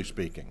 spiritually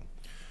speaking.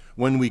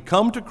 When we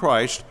come to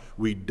Christ,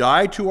 we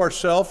die to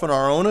ourselves and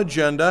our own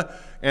agenda,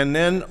 and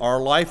then our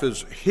life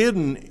is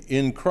hidden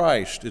in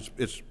Christ.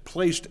 It's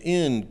placed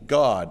in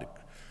God,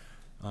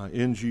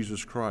 in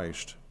Jesus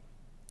Christ.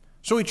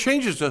 So he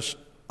changes us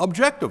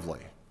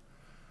objectively,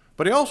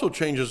 but he also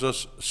changes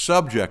us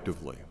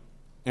subjectively.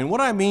 And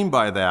what I mean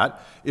by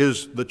that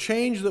is the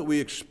change that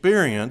we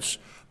experience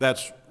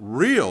that's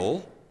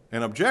real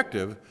and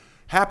objective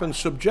happens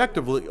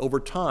subjectively over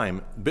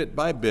time, bit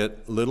by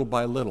bit, little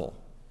by little.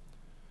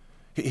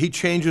 He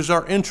changes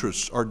our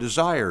interests, our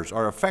desires,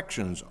 our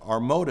affections, our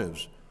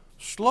motives,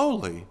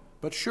 slowly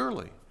but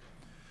surely.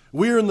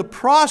 We are in the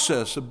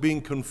process of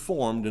being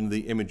conformed into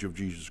the image of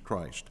Jesus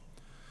Christ.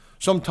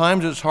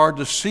 Sometimes it's hard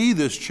to see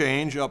this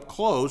change up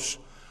close,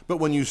 but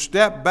when you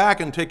step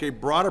back and take a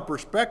broader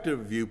perspective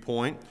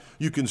viewpoint,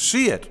 you can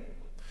see it.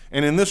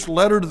 And in this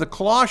letter to the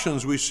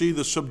Colossians, we see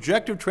the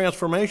subjective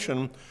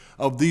transformation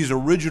of these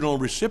original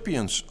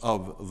recipients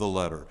of the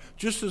letter,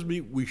 just as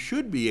we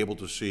should be able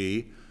to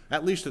see,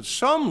 at least at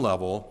some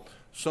level,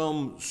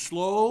 some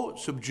slow,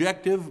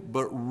 subjective,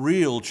 but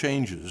real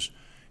changes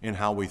in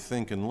how we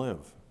think and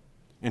live.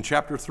 In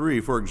chapter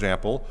 3, for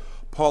example,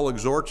 Paul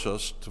exhorts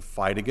us to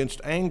fight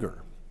against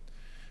anger.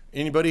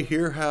 Anybody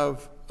here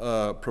have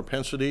a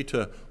propensity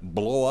to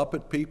blow up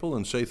at people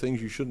and say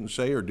things you shouldn't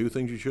say or do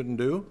things you shouldn't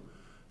do?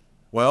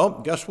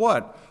 Well, guess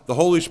what? The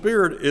Holy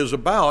Spirit is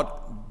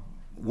about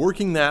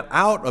working that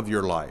out of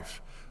your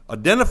life,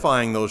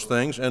 identifying those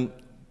things and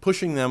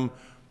pushing them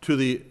to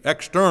the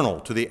external,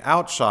 to the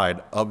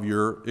outside of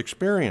your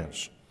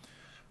experience.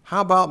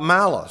 How about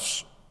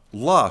malice,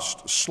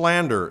 lust,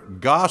 slander,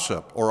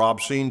 gossip, or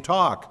obscene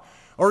talk,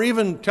 or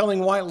even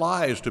telling white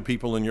lies to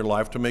people in your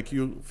life to make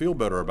you feel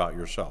better about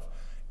yourself?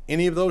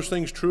 Any of those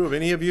things true of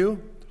any of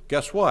you?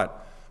 Guess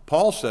what?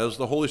 Paul says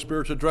the Holy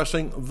Spirit's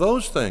addressing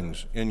those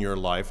things in your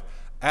life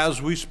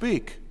as we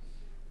speak.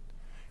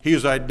 He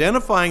is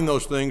identifying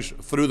those things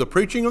through the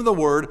preaching of the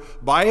Word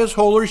by His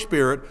Holy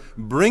Spirit,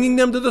 bringing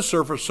them to the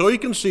surface so He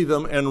can see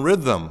them and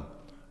rid them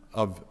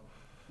of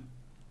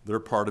their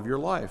part of your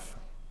life.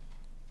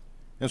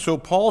 And so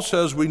Paul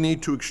says we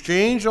need to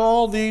exchange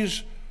all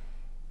these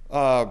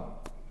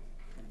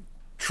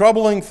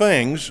troubling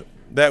things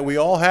that we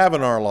all have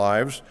in our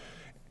lives,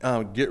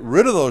 get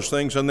rid of those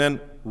things, and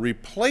then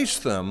replace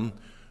them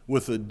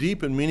with a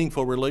deep and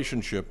meaningful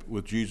relationship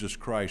with Jesus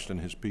Christ and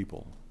His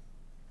people.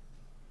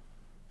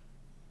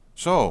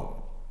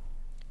 So,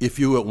 if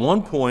you at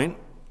one point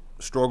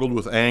struggled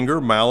with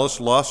anger, malice,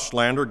 lust,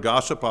 slander,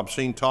 gossip,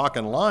 obscene talk,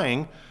 and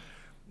lying,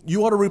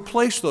 you ought to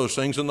replace those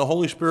things, and the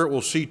Holy Spirit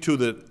will see to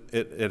that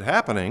it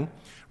happening.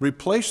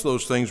 Replace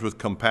those things with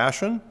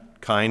compassion,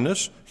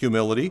 kindness,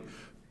 humility,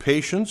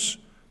 patience,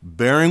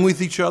 bearing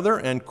with each other,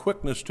 and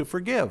quickness to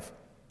forgive.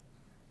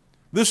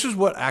 This is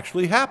what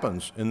actually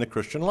happens in the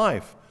Christian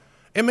life.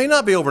 It may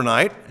not be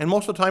overnight, and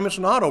most of the time it's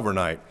not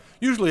overnight.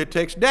 Usually it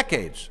takes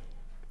decades.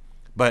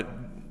 But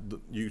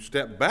you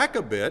step back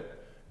a bit,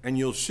 and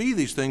you'll see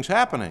these things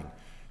happening.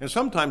 And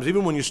sometimes,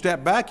 even when you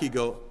step back, you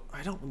go,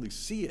 I don't really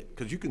see it,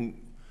 because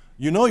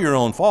you know your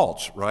own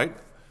faults, right?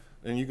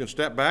 And you can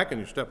step back,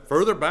 and you step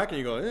further back, and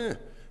you go,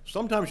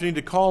 Sometimes you need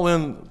to call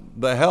in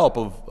the help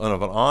of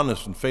an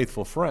honest and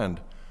faithful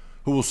friend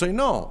who will say,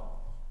 no,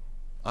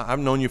 I've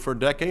known you for a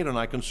decade, and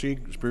I can see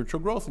spiritual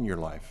growth in your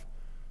life.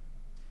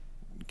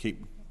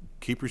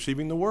 Keep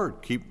receiving the Word.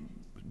 Keep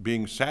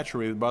being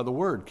saturated by the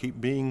Word. Keep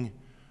being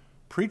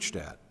preached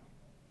at.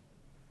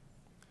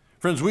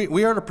 Friends,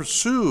 we are to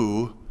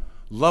pursue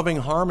loving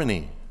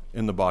harmony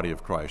in the body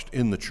of Christ,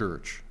 in the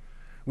church.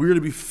 We are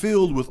to be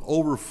filled with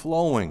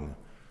overflowing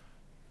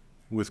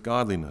with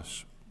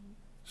godliness.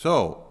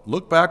 So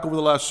look back over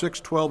the last 6,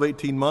 12,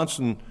 18 months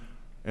and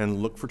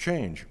look for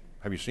change.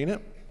 Have you seen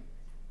it?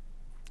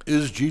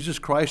 Is Jesus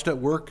Christ at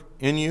work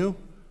in you?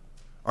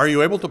 Are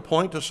you able to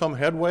point to some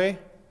headway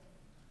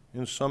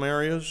in some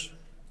areas?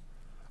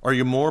 Are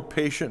you more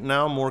patient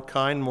now, more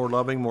kind, more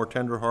loving, more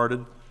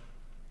tender-hearted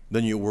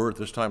than you were at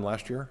this time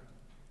last year?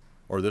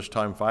 Or this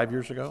time 5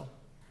 years ago?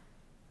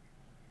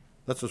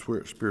 That's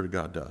what the Spirit of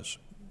God does.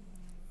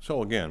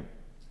 So again,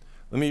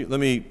 let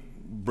me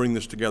bring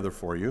this together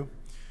for you.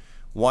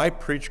 Why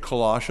preach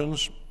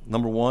Colossians?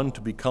 Number one,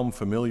 to become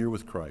familiar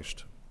with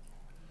Christ.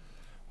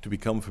 To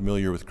become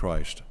familiar with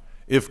Christ.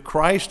 If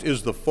Christ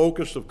is the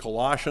focus of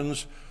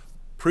Colossians,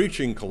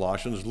 preaching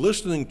Colossians,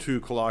 listening to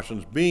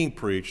Colossians being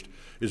preached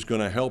is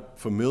going to help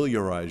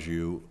familiarize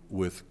you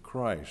with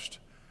Christ.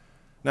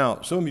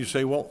 Now, some of you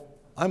say, well,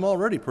 I'm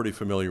already pretty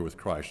familiar with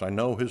Christ. I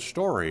know his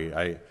story.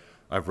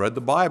 I've read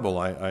the Bible.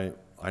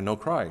 I know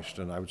Christ.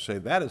 And I would say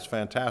that is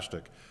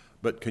fantastic.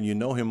 But can you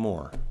know him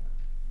more?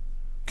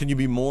 Can you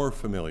be more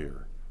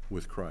familiar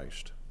with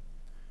Christ?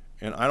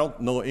 And I don't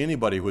know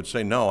anybody who would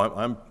say,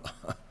 no,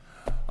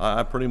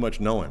 I pretty much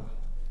know him.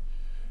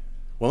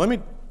 Well,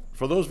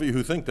 for those of you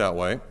who think that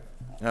way,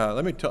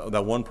 let me tell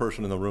that one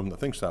person in the room that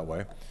thinks that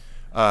way,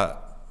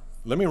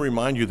 let me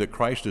remind you that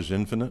Christ is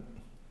infinite,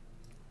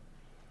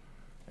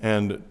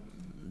 and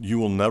you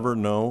will never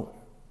know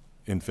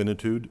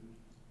infinitude.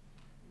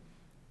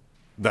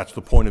 That's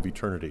the point of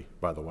eternity,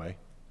 by the way.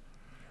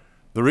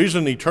 The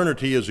reason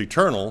eternity is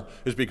eternal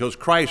is because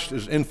Christ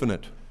is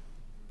infinite.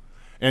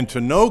 And to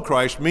know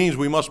Christ means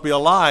we must be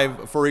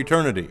alive for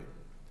eternity.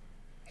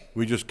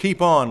 We just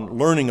keep on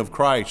learning of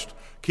Christ,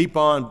 keep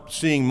on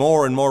seeing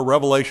more and more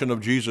revelation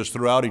of Jesus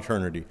throughout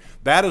eternity.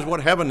 That is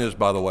what heaven is,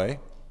 by the way.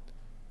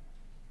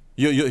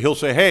 He'll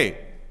say, hey,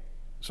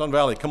 Sun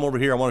Valley, come over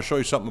here. I want to show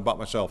you something about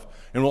myself.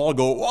 And we'll all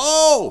go,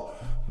 whoa,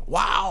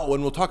 wow,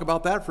 and we'll talk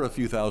about that for a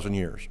few thousand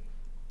years.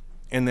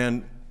 And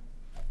then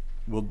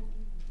we'll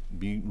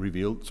be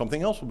revealed,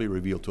 something else will be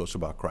revealed to us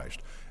about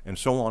Christ, and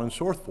so on and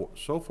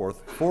so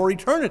forth for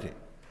eternity.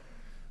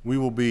 We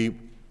will be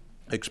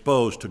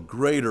exposed to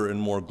greater and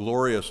more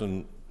glorious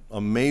and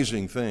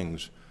amazing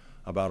things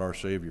about our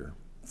Savior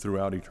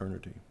throughout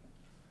eternity.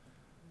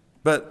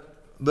 But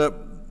the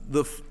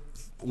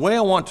way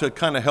I want to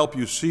kind of help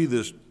you see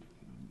this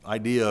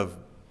idea of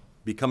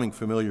becoming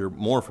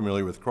more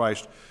familiar with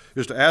Christ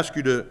is to ask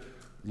you to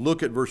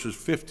look at verses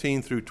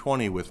 15 through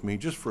 20 with me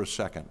just for a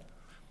second.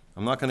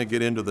 I'm not going to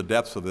get into the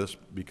depths of this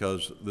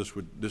because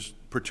this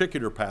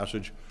particular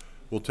passage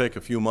will take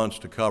a few months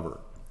to cover.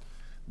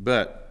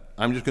 But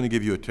I'm just going to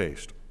give you a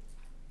taste.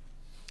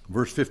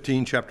 Verse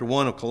 15, chapter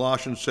 1 of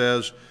Colossians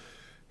says,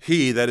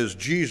 he, that is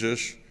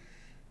Jesus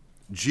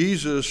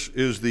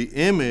is the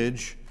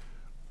image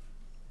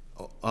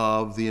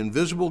of the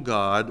invisible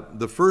God,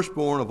 the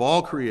firstborn of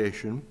all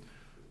creation.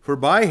 For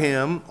by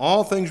him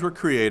all things were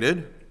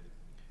created,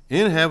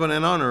 in heaven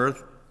and on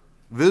earth,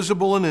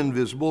 visible and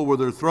invisible,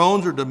 whether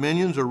thrones or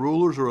dominions or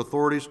rulers or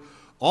authorities,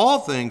 all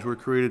things were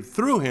created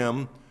through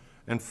him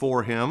and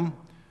for him.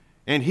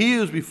 And he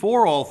is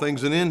before all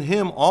things, and in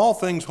him all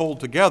things hold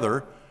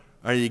together.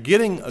 Are you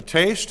getting a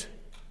taste?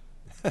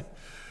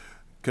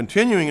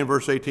 Continuing in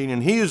verse 18,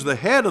 and he is the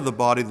head of the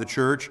body of the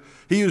church.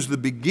 He is the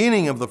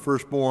beginning of the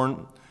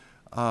firstborn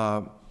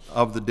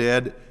of the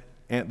dead,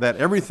 and that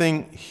in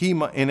everything he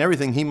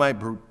might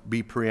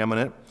be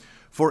preeminent.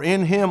 For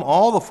in him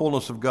all the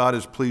fullness of God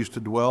is pleased to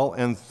dwell,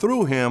 and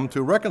through him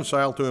to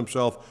reconcile to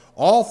himself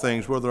all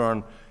things,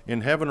 whether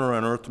in heaven or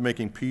on earth, to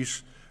making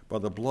peace by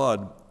the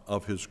blood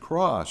of his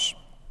cross.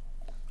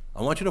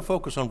 I want you to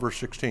focus on verse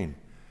 16.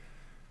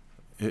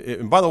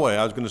 And by the way,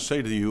 I was going to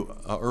say to you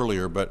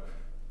earlier, but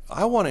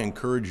I want to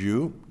encourage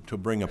you to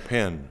bring a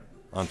pen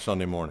on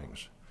Sunday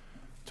mornings.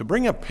 To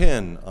bring a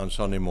pen on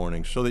Sunday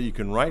mornings so that you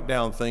can write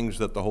down things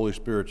that the Holy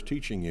Spirit's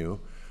teaching you,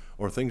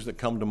 or things that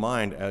come to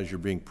mind as you're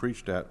being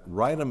preached at.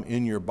 Write them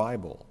in your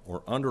Bible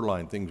or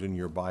underline things in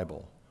your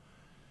Bible.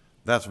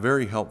 That's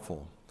very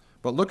helpful.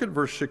 But look at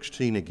verse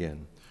 16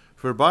 again.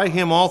 For by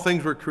him all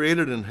things were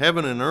created in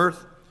heaven and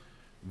earth,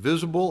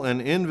 visible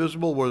and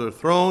invisible, whether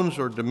thrones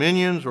or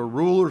dominions or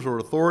rulers or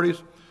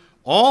authorities.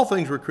 All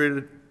things were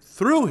created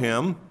through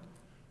him.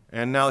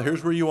 And now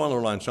here's where you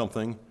underline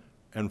something.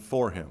 And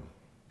for him.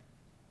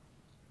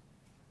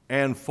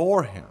 And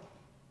for him.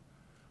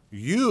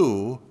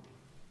 You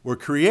were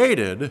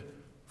created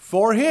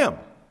for him.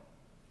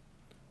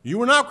 You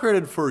were not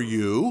created for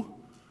you.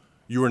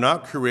 You were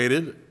not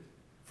created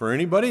for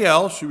anybody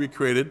else. You were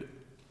created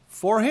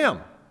for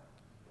him.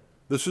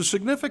 This is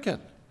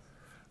significant.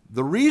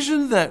 The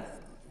reason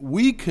that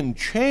we can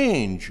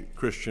change,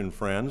 Christian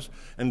friends,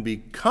 and be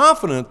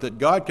confident that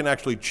God can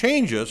actually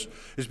change us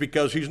is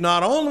because he's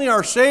not only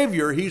our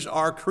Savior, he's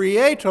our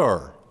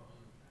Creator.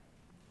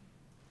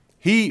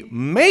 He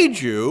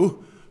made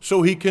you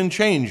so he can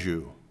change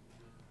you.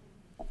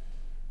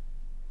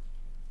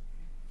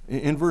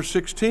 In verse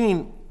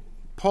 16,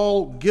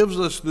 Paul gives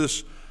us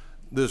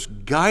this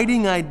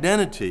guiding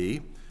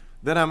identity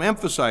that I'm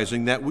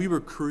emphasizing, that we were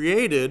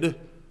created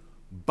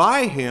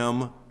by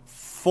him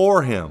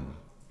for him.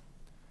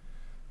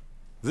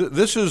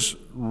 This is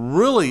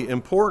really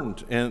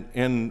important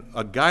and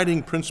a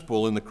guiding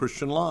principle in the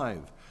Christian life.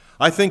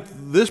 I think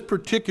this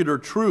particular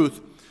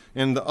truth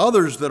and the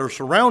others that are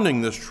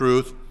surrounding this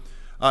truth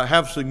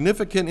have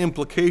significant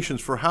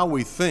implications for how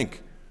we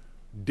think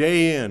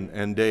day in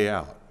and day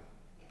out,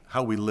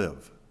 how we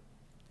live.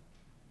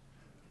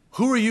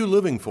 Who are you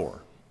living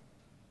for?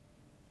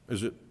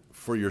 Is it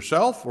for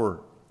yourself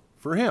or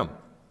for Him?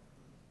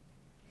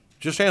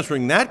 Just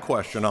answering that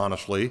question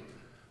honestly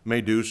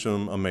may do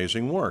some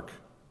amazing work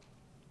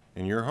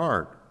in your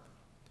heart.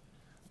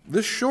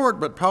 This short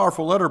but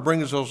powerful letter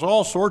brings us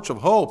all sorts of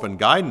hope and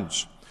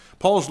guidance.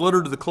 Paul's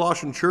letter to the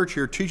Colossian church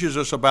here teaches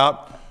us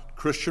about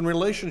Christian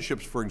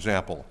relationships, for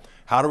example,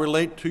 how to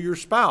relate to your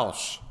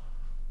spouse.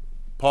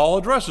 Paul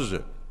addresses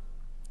it.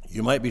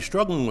 You might be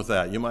struggling with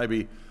that. You might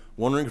be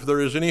wondering if there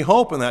is any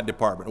hope in that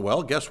department.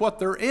 Well, guess what?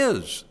 There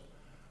is.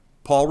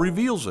 Paul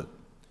reveals it.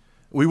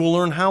 We will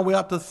learn how we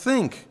ought to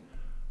think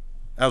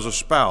as a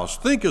spouse,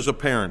 think as a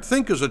parent,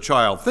 think as a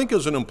child, think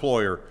as an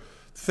employer,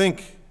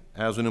 think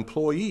as an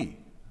employee.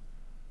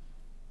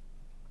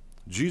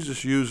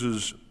 Jesus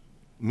uses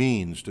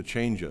means to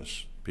change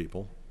us,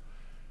 people.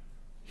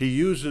 He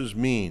uses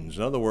means.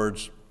 In other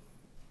words,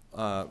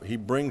 He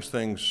brings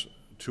things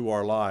to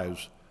our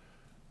lives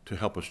to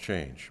help us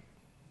change,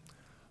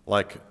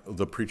 like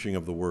the preaching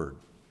of the Word,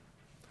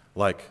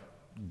 like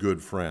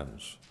good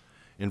friends.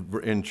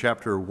 In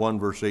chapter 1,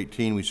 verse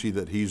 18, we see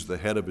that He's the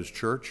head of His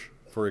church,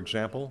 for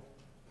example.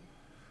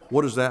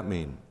 What does that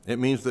mean? It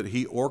means that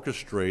He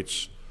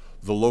orchestrates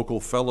the local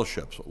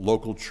fellowships,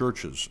 local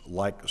churches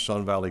like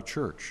Sun Valley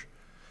Church.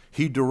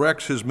 He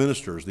directs His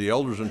ministers, the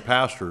elders and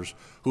pastors,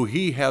 who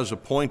He has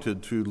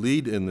appointed to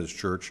lead in this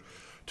church,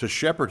 to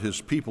shepherd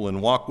His people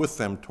and walk with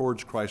them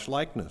towards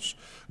Christ-likeness.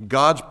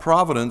 God's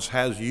providence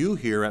has you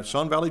here at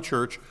Sun Valley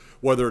Church,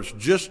 whether it's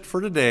just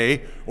for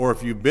today or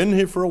if you've been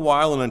here for a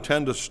while and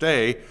intend to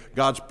stay.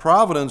 God's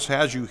providence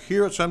has you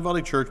here at Sun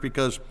Valley Church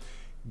because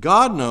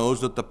God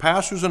knows that the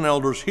pastors and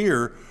elders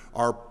here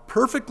are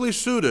perfectly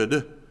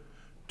suited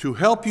to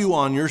help you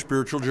on your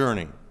spiritual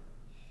journey.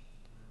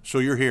 So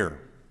you're here.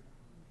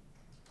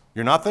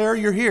 You're not there,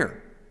 you're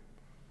here.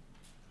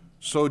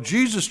 So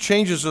Jesus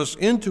changes us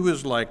into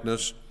His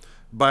likeness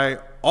by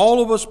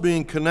all of us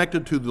being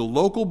connected to the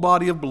local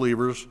body of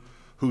believers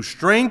who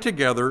strain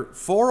together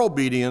for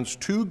obedience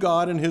to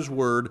God and His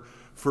Word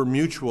for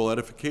mutual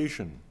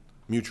edification,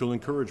 mutual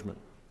encouragement.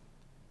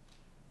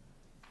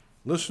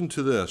 Listen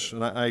to this,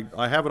 and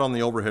I have it on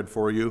the overhead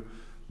for you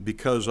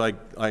because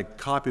I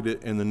copied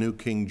it in the New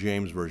King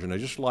James Version. I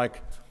just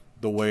like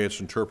the way it's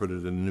interpreted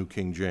in the New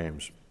King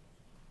James.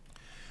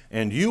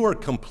 And you are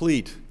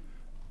complete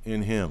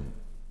in Him.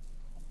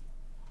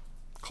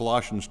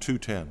 Colossians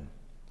 2:10.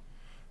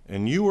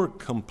 And you are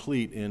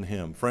complete in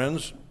Him.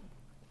 Friends,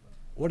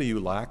 what do you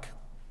lack?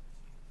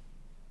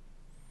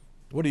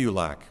 What do you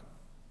lack?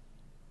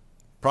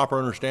 Proper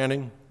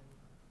understanding?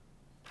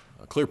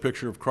 A clear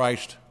picture of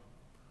Christ?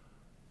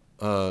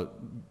 A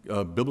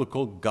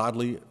biblical,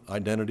 godly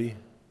identity?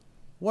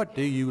 What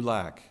do you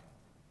lack?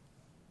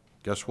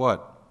 Guess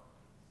what?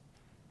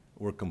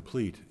 We're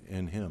complete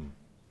in Him.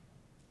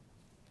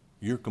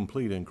 You're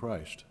complete in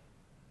Christ.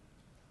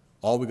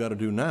 All we got to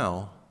do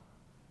now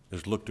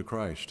is look to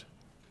Christ,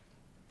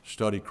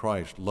 study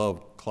Christ,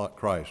 love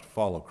Christ,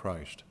 follow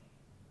Christ.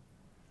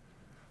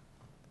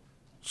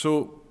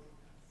 So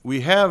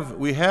we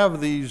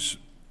have these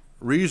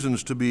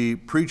reasons to be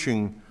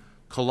preaching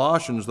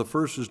Colossians. The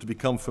first is to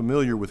become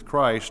familiar with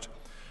Christ.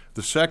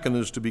 The second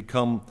is to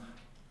become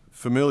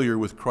familiar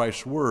with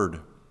Christ's Word.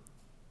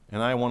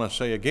 And I want to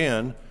say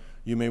again,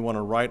 you may want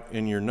to write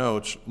in your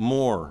notes,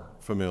 more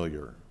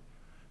familiar.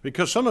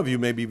 Because some of you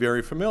may be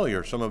very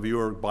familiar. Some of you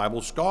are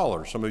Bible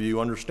scholars. Some of you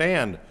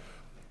understand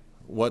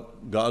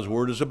what God's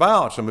Word is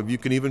about. Some of you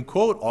can even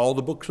quote all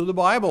the books of the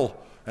Bible,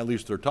 at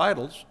least their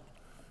titles,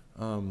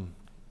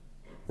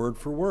 word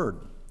for word.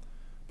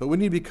 But we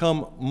need to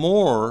become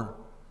more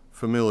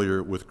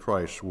familiar with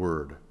Christ's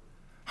Word.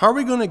 How are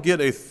we going to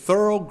get a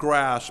thorough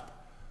grasp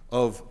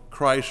of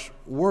Christ's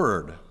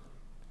Word?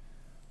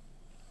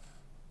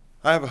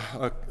 I have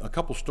a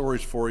couple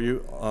stories for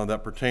you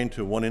that pertain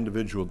to one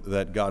individual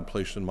that God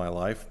placed in my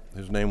life.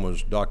 His name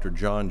was Dr.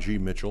 John G.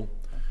 Mitchell.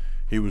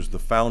 He was the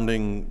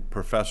founding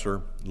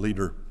professor,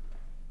 leader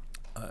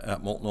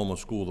at Multnomah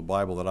School of the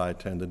Bible that I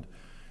attended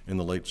in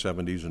the late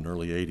 70s and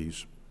early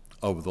 80s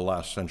of the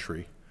last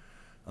century.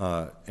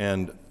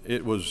 And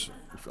it was,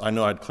 I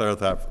know I'd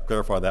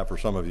clarify that for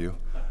some of you,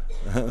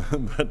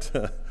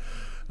 but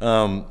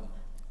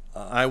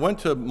I went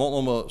to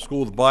Multnomah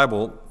School of the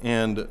Bible,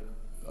 and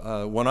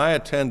when I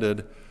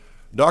attended,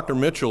 Dr.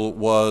 Mitchell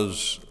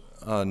was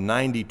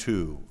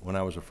 92 when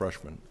I was a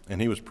freshman, and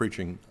he was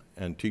preaching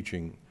and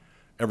teaching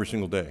every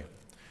single day.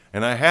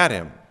 And I had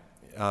him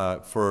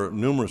for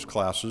numerous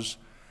classes.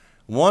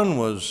 One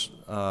was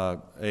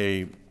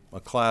a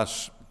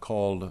class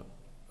called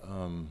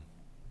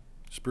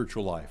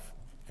Spiritual Life,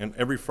 and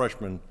every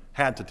freshman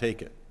had to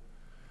take it.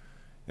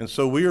 And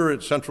so we were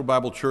at Central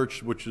Bible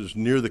Church, which is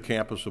near the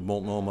campus of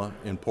Multnomah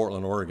in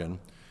Portland, Oregon.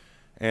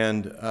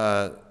 And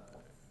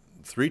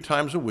 3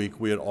 times a week,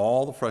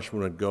 all the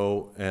freshmen would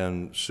go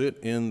and sit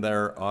in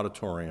their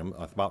auditorium,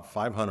 about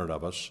 500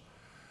 of us,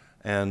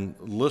 and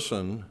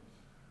listen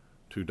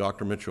to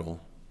Dr. Mitchell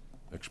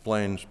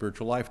explain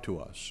spiritual life to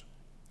us.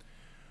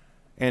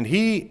 And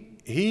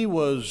he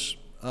was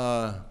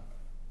an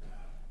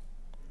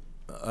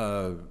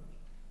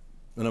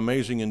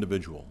amazing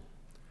individual.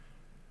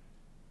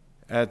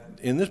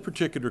 In this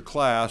particular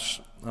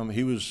class,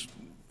 he was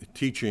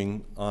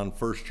teaching on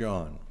 1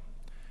 John.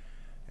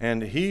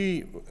 And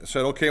he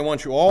said, okay, I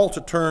want you all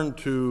to turn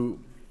to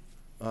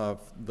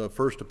the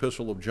first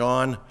epistle of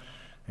John,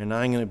 and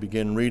I'm going to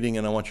begin reading,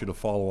 and I want you to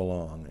follow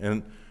along.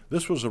 And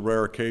this was a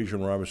rare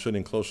occasion where I was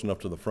sitting close enough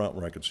to the front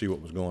where I could see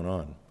what was going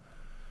on.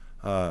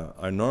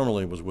 I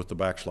normally was with the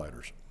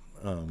backsliders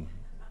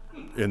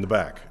in the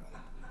back.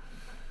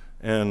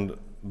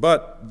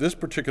 But this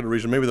particular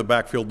reason, maybe the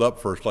back filled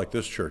up first, like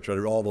this church.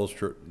 All those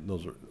are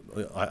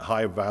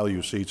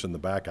high-value seats in the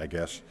back, I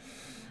guess.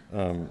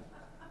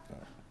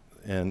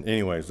 And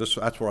anyways,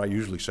 that's where I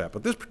usually sat.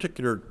 But this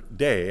particular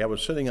day, I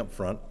was sitting up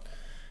front,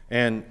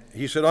 and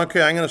he said,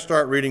 okay, I'm going to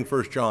start reading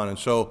 1 John. And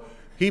so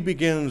he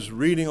begins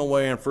reading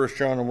away in 1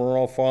 John, and we're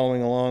all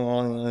following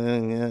along,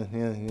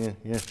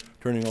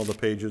 turning all the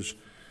pages.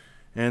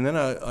 And then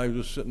I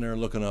was sitting there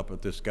looking up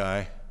at this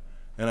guy,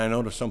 and I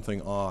noticed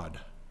something odd.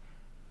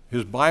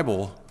 His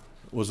Bible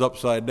was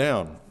upside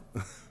down.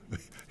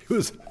 He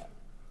was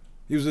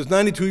this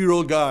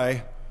 92-year-old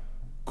guy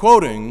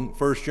quoting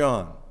 1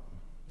 John,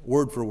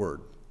 word for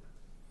word.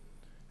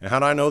 And how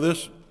do I know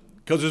this?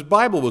 Because his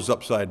Bible was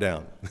upside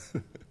down.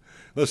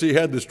 Unless he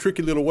had this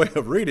tricky little way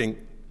of reading,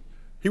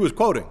 he was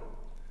quoting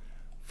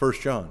 1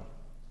 John.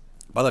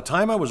 By the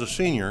time I was a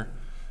senior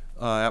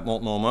at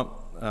Multnomah,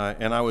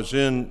 and I was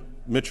in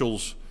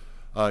Mitchell's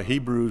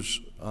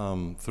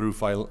Philemon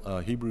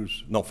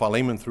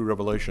through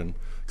Revelation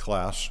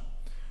class,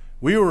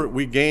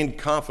 we gained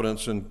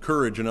confidence and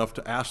courage enough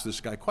to ask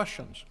this guy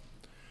questions.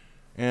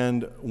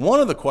 And one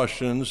of the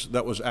questions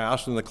that was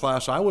asked in the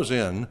class I was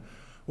in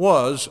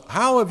was,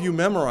 how have you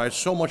memorized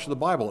so much of the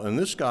Bible? And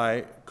this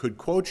guy could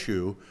quote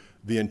you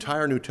the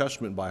entire New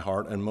Testament by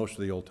heart and most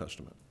of the Old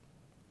Testament.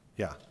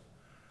 Yeah.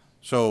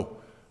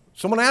 So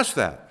someone asked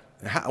that.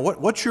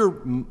 What's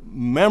your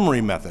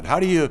memory method? How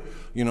do you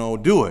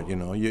do it?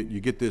 You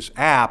get this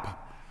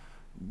app.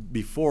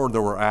 Before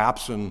there were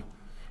apps, and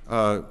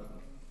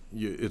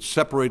it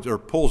separates or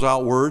pulls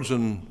out words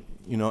and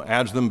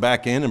adds them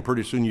back in, and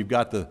pretty soon you've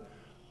got the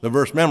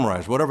verse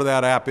memorized. Whatever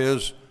that app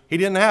is, he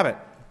didn't have it.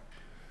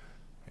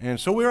 And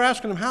so we were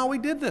asking him how he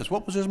did this.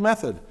 What was his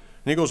method?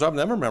 And he goes, I've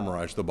never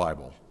memorized the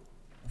Bible.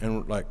 And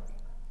we're like,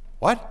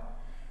 what?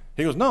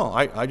 He goes, no,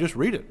 I just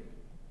read it.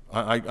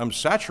 I'm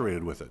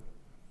saturated with it.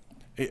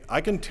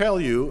 I can tell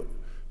you,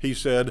 he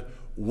said,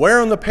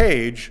 where on the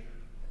page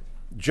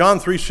John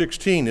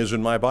 3:16 is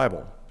in my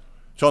Bible.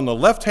 It's on the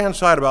left-hand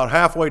side, about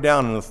halfway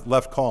down in the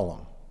left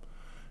column.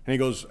 And he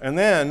goes, and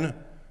then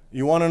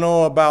you want to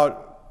know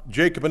about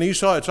Jacob and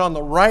Esau? It's on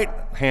the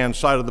right-hand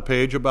side of the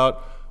page,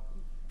 about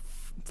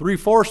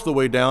 3/4 of the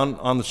way down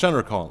on the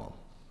center column.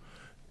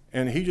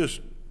 And he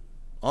just,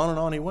 on and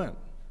on he went.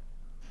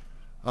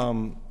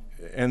 And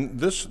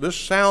this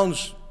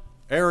sounds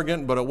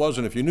arrogant, but it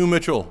wasn't. If you knew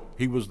Mitchell,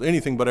 he was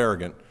anything but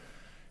arrogant.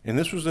 And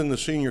this was in the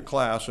senior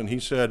class, and he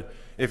said,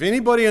 if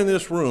anybody in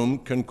this room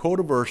can quote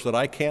a verse that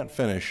I can't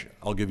finish,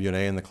 I'll give you an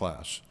A in the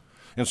class.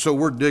 And so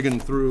we're digging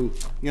through,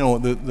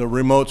 the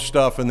remote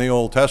stuff in the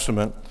Old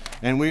Testament,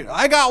 and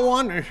I got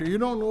one. You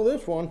don't know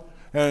this one,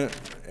 and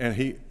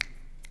he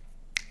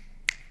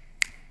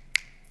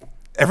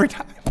every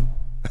time.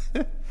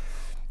 It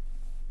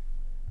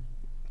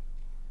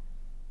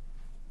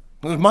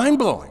was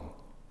mind-blowing.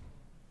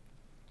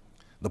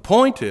 The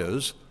point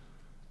is,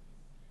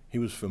 he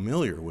was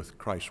familiar with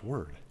Christ's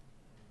word.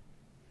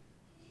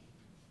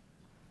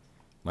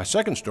 My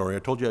second story, I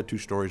told you I had 2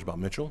 stories about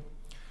Mitchell.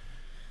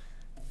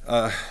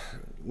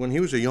 When he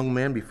was a young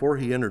man, before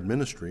he entered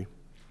ministry,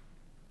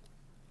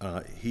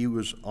 he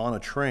was on a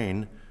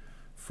train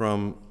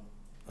from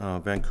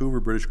Vancouver,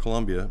 British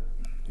Columbia,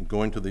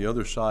 going to the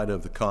other side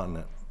of the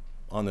continent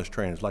on this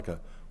train. It's like a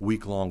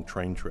week-long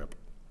train trip.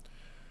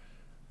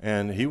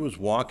 And he was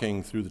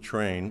walking through the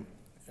train,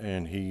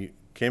 and he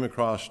came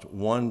across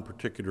one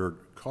particular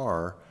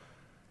car,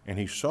 and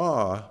he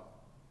saw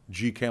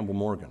G. Campbell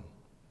Morgan.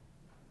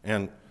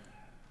 And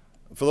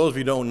for those of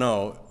you who don't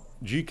know,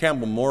 G.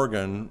 Campbell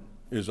Morgan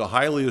is a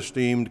highly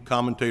esteemed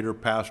commentator,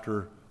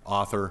 pastor,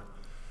 author,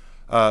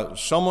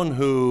 someone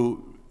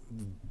who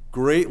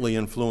greatly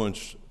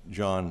influenced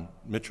John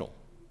Mitchell.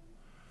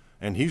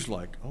 And he's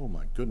like, oh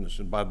my goodness.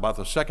 And by about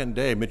the second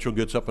day, Mitchell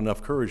gets up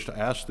enough courage to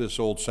ask this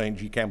old St.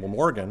 G. Campbell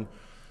Morgan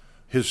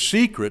his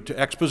secret to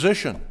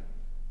exposition,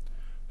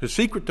 his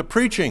secret to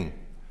preaching.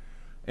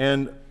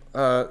 And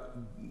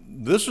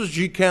this is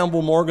G.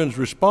 Campbell Morgan's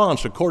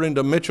response, according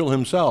to Mitchell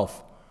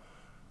himself.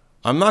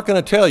 I'm not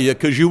going to tell you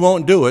because you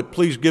won't do it.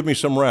 Please give me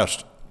some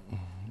rest.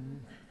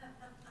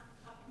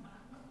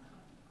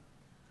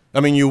 I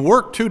mean, you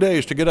worked 2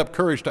 days to get up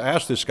courage to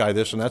ask this guy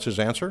this, and that's his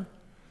answer?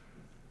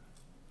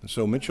 And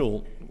so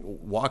Mitchell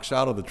walks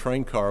out of the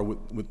train car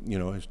with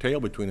his tail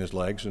between his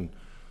legs and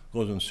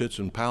goes and sits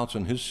and pouts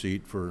in his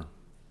seat for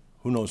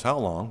who knows how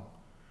long.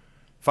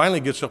 Finally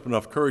gets up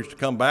enough courage to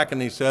come back,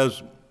 and he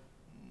says,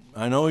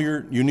 I know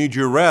you need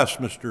your rest,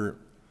 Mr.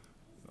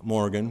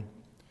 Morgan,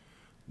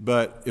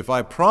 but if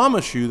I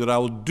promise you that I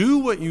will do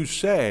what you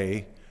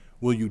say,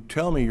 will you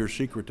tell me your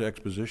secret to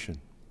exposition?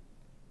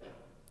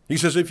 He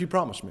says, if you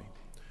promise me.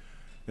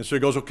 And so he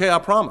goes, okay, I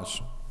promise.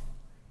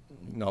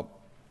 No,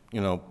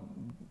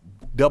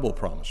 double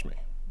promise me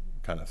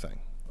kind of thing.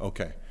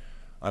 Okay,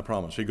 I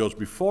promise. He goes,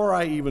 before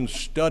I even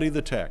study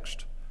the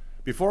text,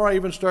 before I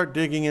even start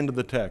digging into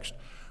the text,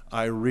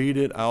 I read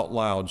it out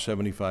loud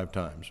 75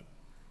 times.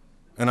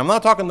 And I'm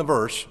not talking the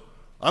verse.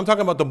 I'm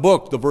talking about the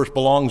book the verse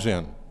belongs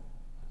in.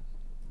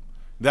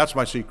 That's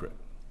my secret.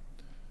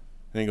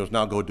 And he goes,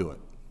 now go do it.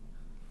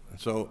 And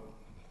so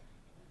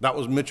that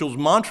was Mitchell's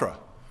mantra.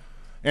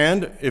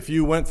 And if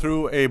you went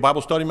through a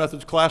Bible study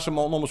methods class at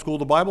Multnomah School of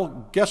the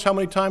Bible, guess how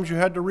many times you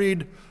had to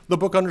read the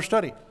book under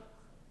study?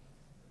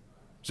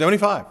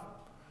 75.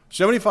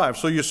 75.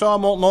 So you saw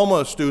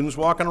Multnomah students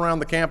walking around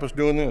the campus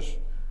doing this.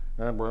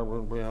 And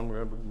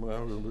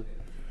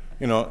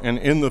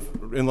in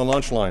the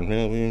lunch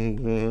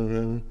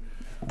line.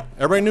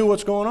 Everybody knew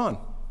what's going on.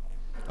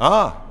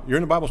 You're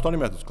in the Bible study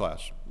methods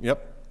class.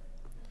 Yep.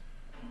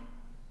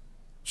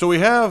 So we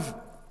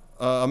have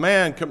a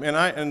man come,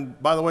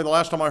 and by the way, the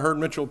last time I heard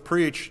Mitchell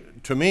preach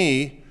to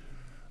me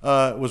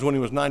was when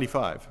he was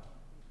 95,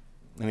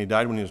 and he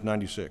died when he was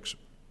 96.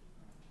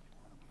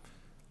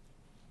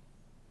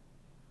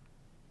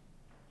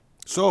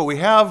 So we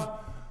have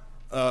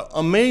an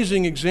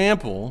amazing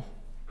example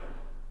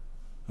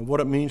of what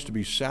it means to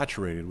be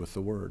saturated with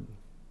the Word,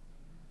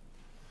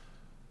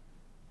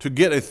 to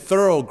get a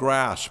thorough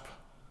grasp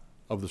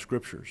of the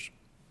Scriptures.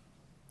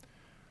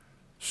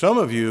 Some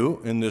of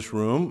you in this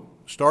room,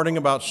 starting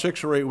about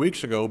 6 or 8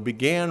 weeks ago,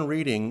 began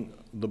reading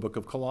the book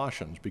of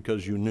Colossians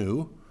because you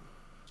knew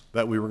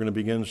that we were going to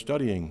begin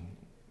studying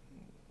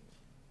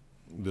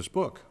this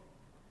book.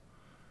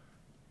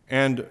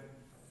 And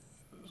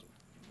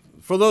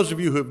for those of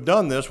you who have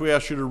done this, we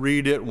ask you to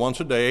read it once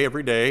a day,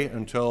 every day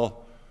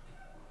until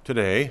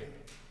today,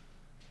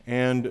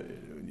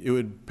 and it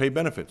would pay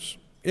benefits.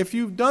 If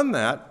you've done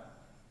that,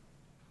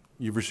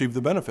 you've received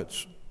the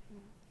benefits.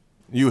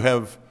 You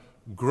have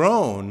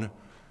grown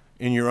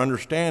in your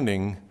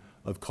understanding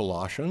of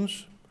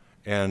Colossians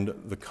and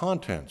the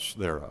contents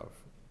thereof.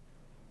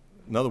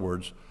 In other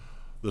words,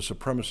 the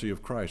supremacy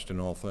of Christ in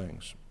all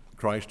things.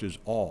 Christ is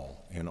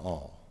all in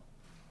all.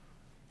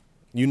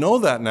 You know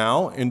that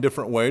now in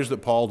different ways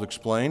that Paul's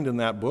explained in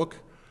that book,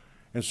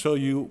 and so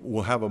you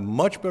will have a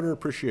much better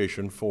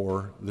appreciation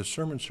for this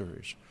sermon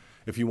series.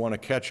 If you want to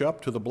catch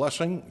up to the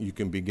blessing, you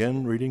can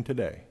begin reading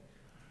today.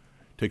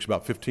 It takes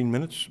about 15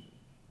 minutes.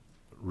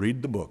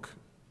 Read the book.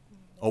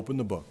 Open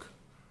the book.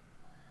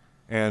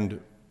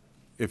 And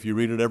if you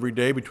read it every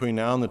day between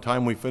now and the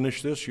time we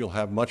finish this, you'll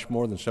have much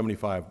more than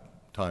 75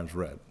 times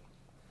read.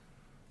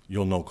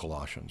 You'll know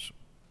Colossians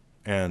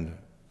and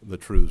the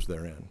truths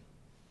therein.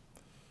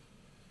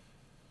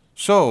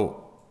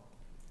 So,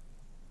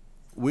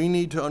 we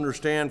need to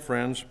understand,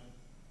 friends,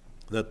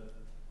 that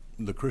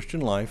the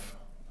Christian life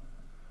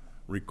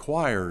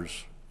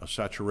requires a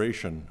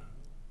saturation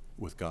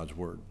with God's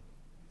Word.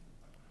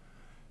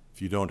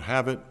 If you don't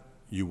have it,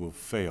 you will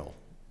fail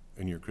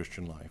in your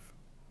Christian life.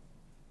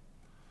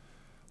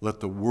 Let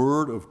the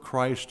Word of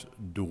Christ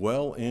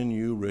dwell in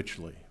you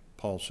richly,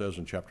 Paul says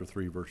in chapter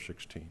 3, verse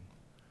 16.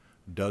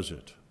 Does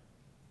it?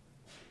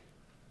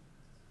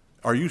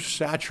 Are you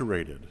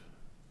saturated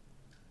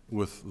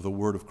with the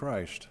Word of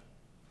Christ?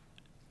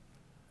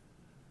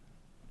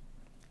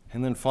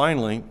 And then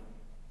finally,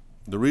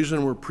 the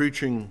reason we're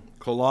preaching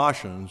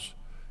Colossians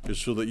is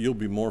so that you'll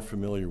be more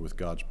familiar with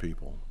God's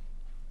people.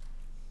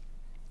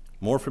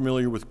 More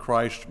familiar with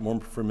Christ, more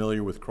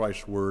familiar with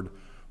Christ's Word,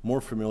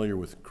 more familiar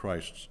with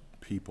Christ's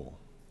people.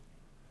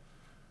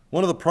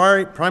 One of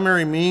the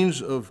primary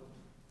means of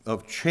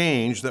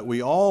change that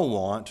we all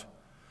want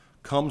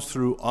comes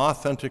through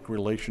authentic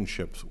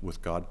relationships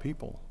with God's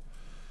people.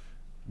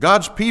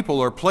 God's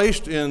people are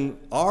placed in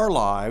our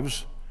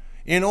lives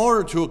in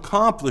order to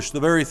accomplish the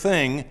very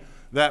thing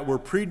that we're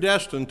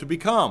predestined to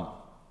become.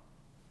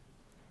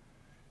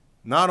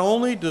 Not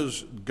only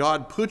does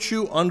God put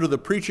you under the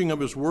preaching of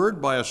His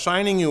Word by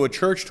assigning you a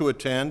church to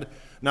attend,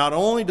 not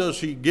only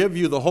does He give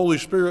you the Holy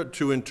Spirit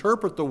to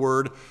interpret the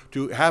Word,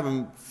 to have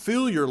Him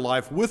fill your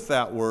life with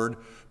that Word,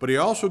 but He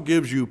also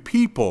gives you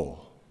people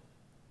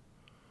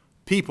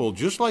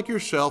just like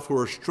yourself who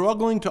are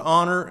struggling to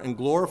honor and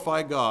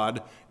glorify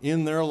God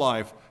in their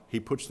life. He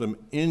puts them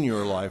in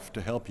your life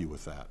to help you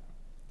with that.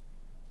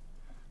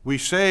 We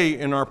say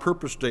in our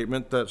purpose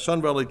statement that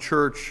Sun Valley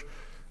Church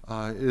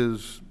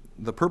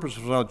the purpose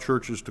of Sun Valley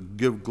Church is to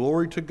give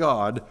glory to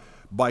God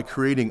by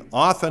creating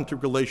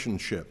authentic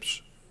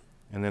relationships.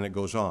 And then it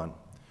goes on.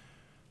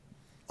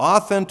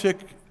 Authentic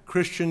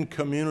Christian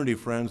community,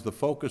 friends, the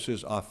focus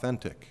is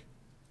authentic.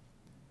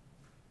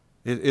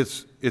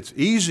 It's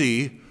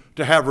easy to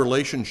to have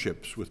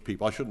relationships with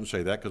people. I shouldn't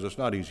say that because it's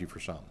not easy for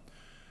some.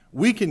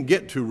 We can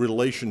get to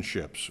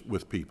relationships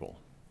with people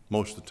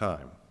most of the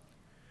time.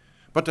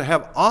 But to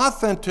have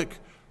authentic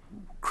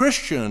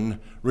Christian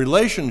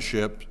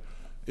relationships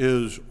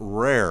is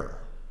rare.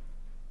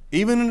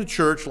 Even in a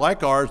church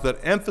like ours that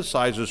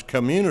emphasizes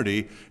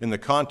community in the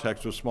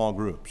context of small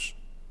groups.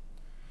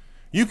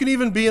 You can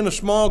even be in a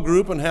small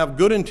group and have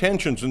good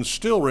intentions and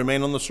still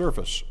remain on the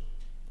surface.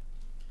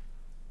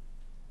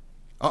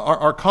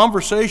 Our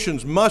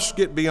conversations must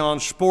get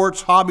beyond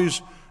sports,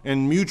 hobbies,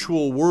 and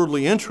mutual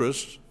worldly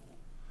interests.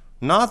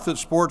 Not that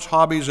sports,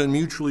 hobbies, and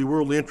mutually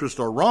worldly interests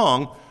are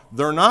wrong.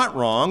 They're not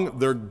wrong.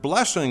 They're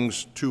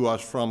blessings to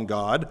us from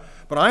God.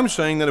 But I'm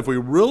saying that if we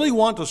really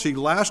want to see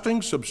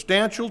lasting,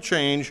 substantial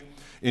change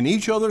in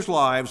each other's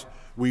lives,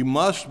 we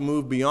must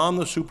move beyond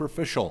the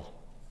superficial,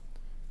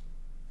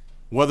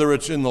 whether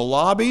it's in the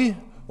lobby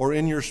or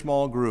in your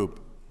small group.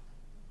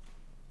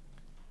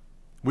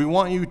 We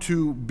want you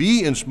to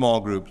be in small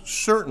groups,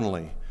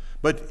 certainly.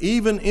 But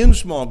even in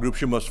small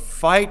groups, you must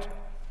fight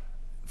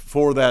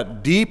for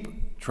that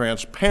deep,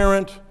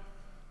 transparent,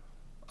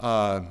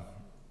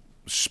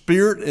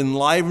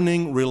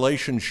 spirit-enlivening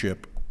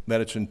relationship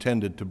that it's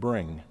intended to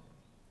bring.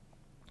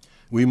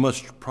 We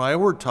must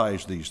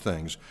prioritize these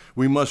things.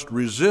 We must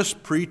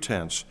resist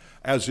pretense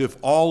as if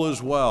all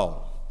is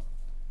well.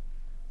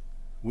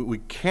 We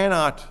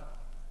cannot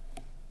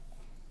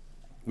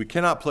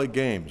play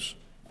games,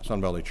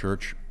 Sun Valley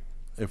Church,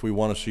 if we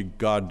want to see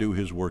God do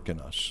His work in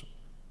us.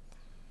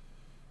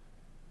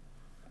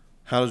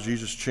 How does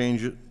Jesus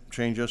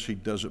change us? He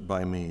does it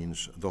by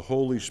means. The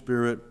Holy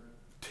Spirit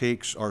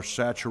takes our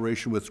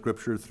saturation with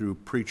Scripture through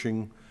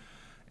preaching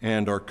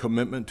and our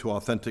commitment to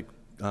authentic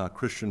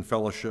Christian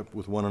fellowship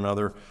with one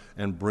another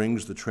and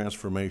brings the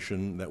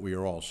transformation that we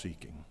are all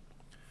seeking.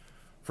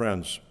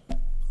 Friends,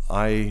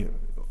 I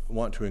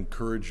want to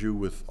encourage you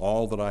with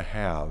all that I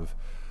have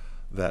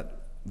that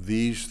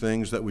these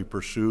things that we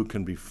pursue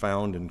can be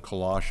found in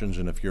Colossians,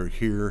 and if you're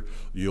here,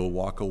 you'll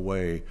walk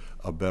away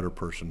a better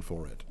person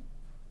for it.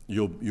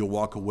 You'll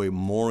walk away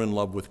more in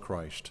love with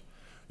Christ.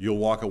 You'll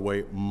walk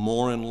away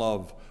more in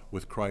love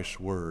with Christ's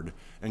Word,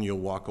 and you'll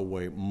walk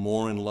away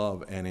more in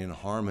love and in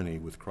harmony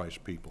with Christ's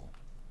people.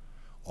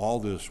 All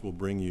this will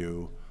bring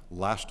you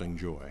lasting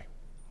joy.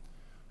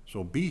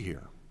 So be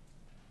here.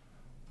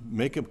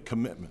 Make a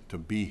commitment to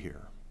be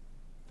here.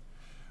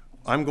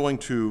 I'm going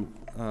to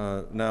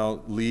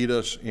now lead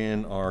us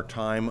in our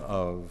time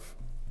of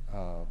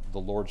the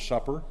Lord's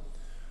Supper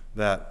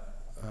that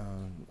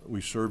we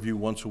serve you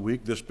once a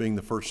week. This being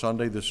the first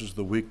Sunday, this is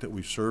the week that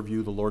we serve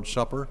you the Lord's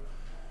Supper.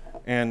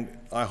 And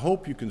I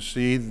hope you can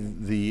see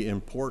the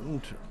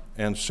important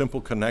and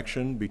simple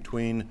connection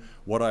between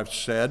what I've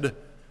said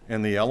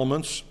and the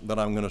elements that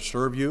I'm going to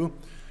serve you.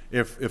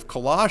 If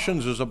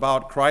Colossians is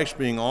about Christ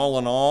being all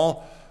in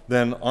all,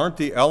 then aren't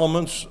the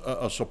elements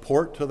a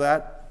support to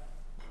that?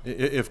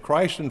 If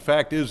Christ, in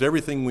fact, is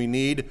everything we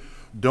need,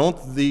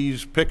 don't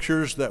these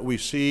pictures that we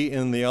see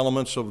in the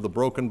elements of the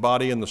broken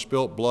body and the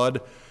spilt blood,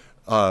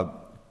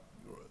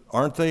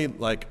 aren't they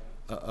like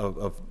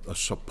a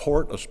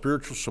support, a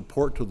spiritual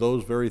support to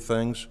those very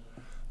things?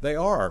 They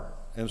are.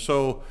 And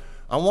so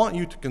I want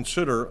you to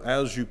consider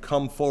as you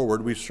come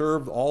forward, we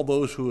serve all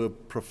those who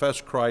have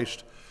professed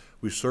Christ.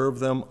 We serve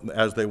them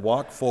as they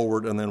walk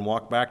forward and then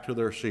walk back to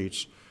their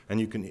seats. And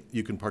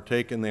you can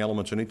partake in the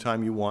elements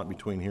anytime you want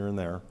between here and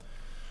there.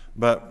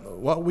 But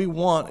what we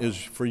want is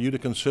for you to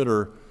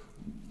consider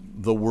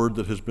the word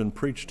that has been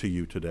preached to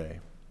you today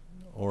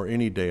or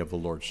any day of the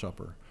Lord's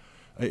Supper.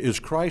 Is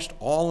Christ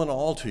all in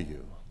all to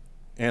you?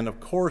 And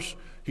of course,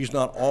 He's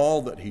not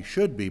all that He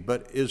should be,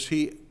 but is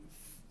He,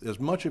 as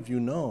much as you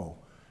know,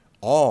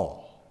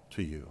 all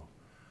to you?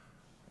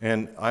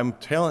 And I'm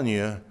telling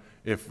you,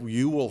 if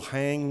you will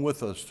hang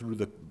with us through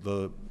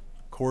the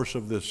course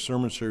of this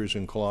sermon series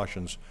in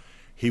Colossians,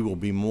 He will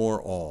be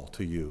more all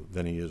to you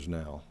than He is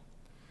now.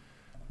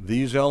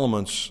 These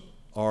elements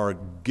are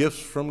gifts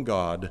from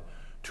God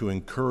to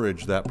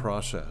encourage that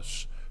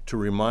process, to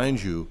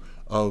remind you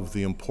of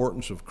the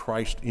importance of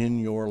Christ in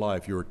your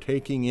life. You're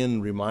taking in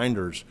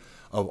reminders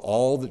of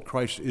all that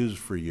Christ is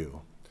for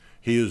you.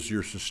 He is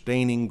your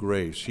sustaining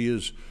grace. He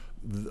is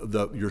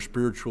your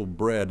spiritual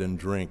bread and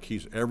drink.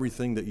 He's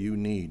everything that you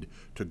need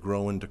to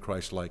grow into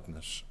Christ's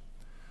likeness.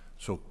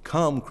 So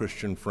come,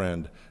 Christian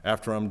friend,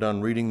 after I'm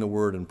done reading the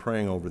Word and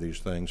praying over these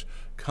things,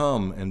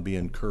 come and be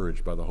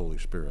encouraged by the Holy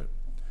Spirit.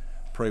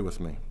 Pray with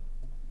me.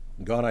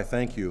 God, I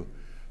thank you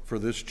for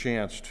this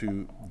chance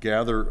to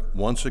gather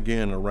once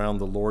again around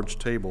the Lord's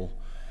table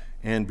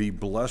and be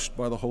blessed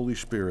by the Holy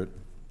Spirit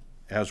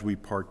as we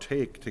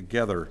partake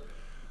together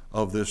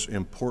of this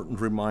important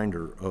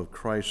reminder of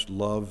Christ's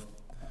love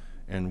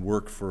and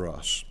work for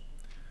us.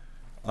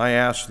 I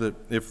ask that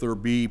if there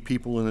be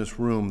people in this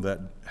room that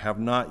have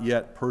not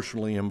yet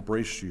personally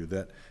embraced you,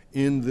 that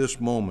in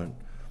this moment,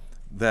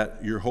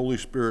 that your Holy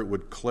Spirit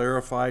would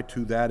clarify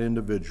to that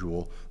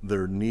individual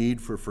their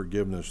need for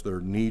forgiveness, their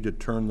need to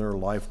turn their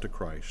life to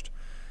Christ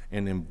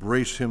and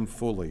embrace Him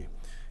fully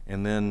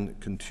and then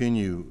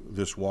continue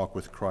this walk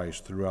with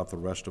Christ throughout the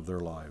rest of their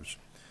lives.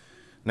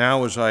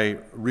 Now, as I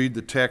read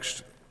the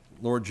text,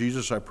 Lord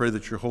Jesus, I pray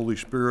that your Holy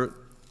Spirit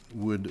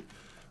would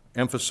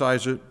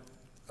emphasize it,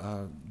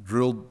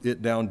 drill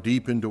it down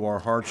deep into our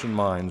hearts and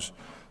minds,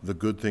 the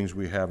good things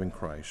we have in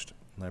Christ.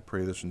 And I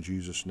pray this in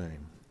Jesus'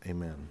 name.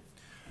 Amen.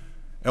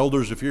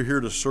 Elders, if you're here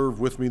to serve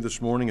with me this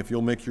morning, if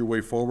you'll make your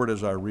way forward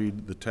as I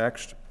read the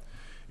text.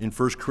 In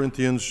 1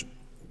 Corinthians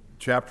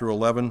chapter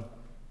 11,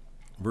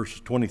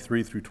 verses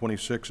 23 through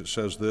 26, it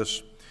says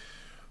this,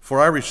 "For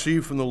I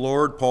received from the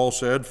Lord," Paul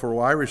said,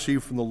 "for I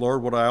received from the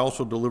Lord what I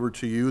also delivered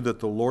to you, that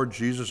the Lord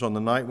Jesus, on the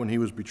night when he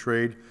was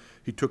betrayed,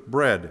 he took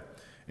bread.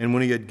 And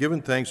when he had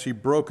given thanks, he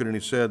broke it, and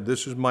he said,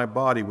 'This is my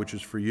body, which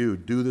is for you.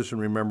 Do this in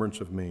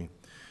remembrance of me.'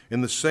 In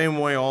the same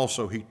way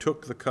also he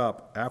took the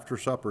cup after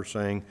supper,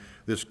 saying,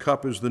 'This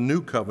cup is the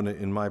new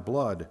covenant in my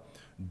blood.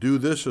 Do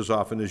this as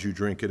often as you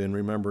drink it in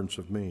remembrance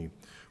of me.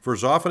 For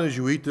as often as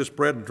you eat this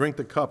bread and drink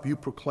the cup, you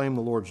proclaim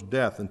the Lord's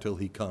death until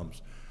he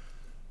comes.'"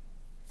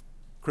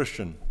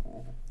 Christian,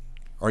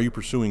 are you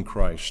pursuing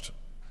Christ?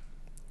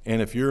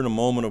 And if you're in a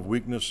moment of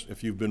weakness,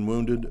 if you've been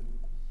wounded,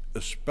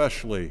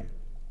 especially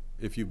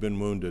if you've been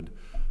wounded,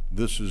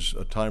 this is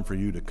a time for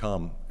you to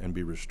come and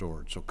be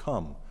restored. So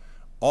come.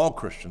 All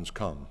Christians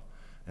come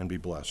and be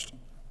blessed.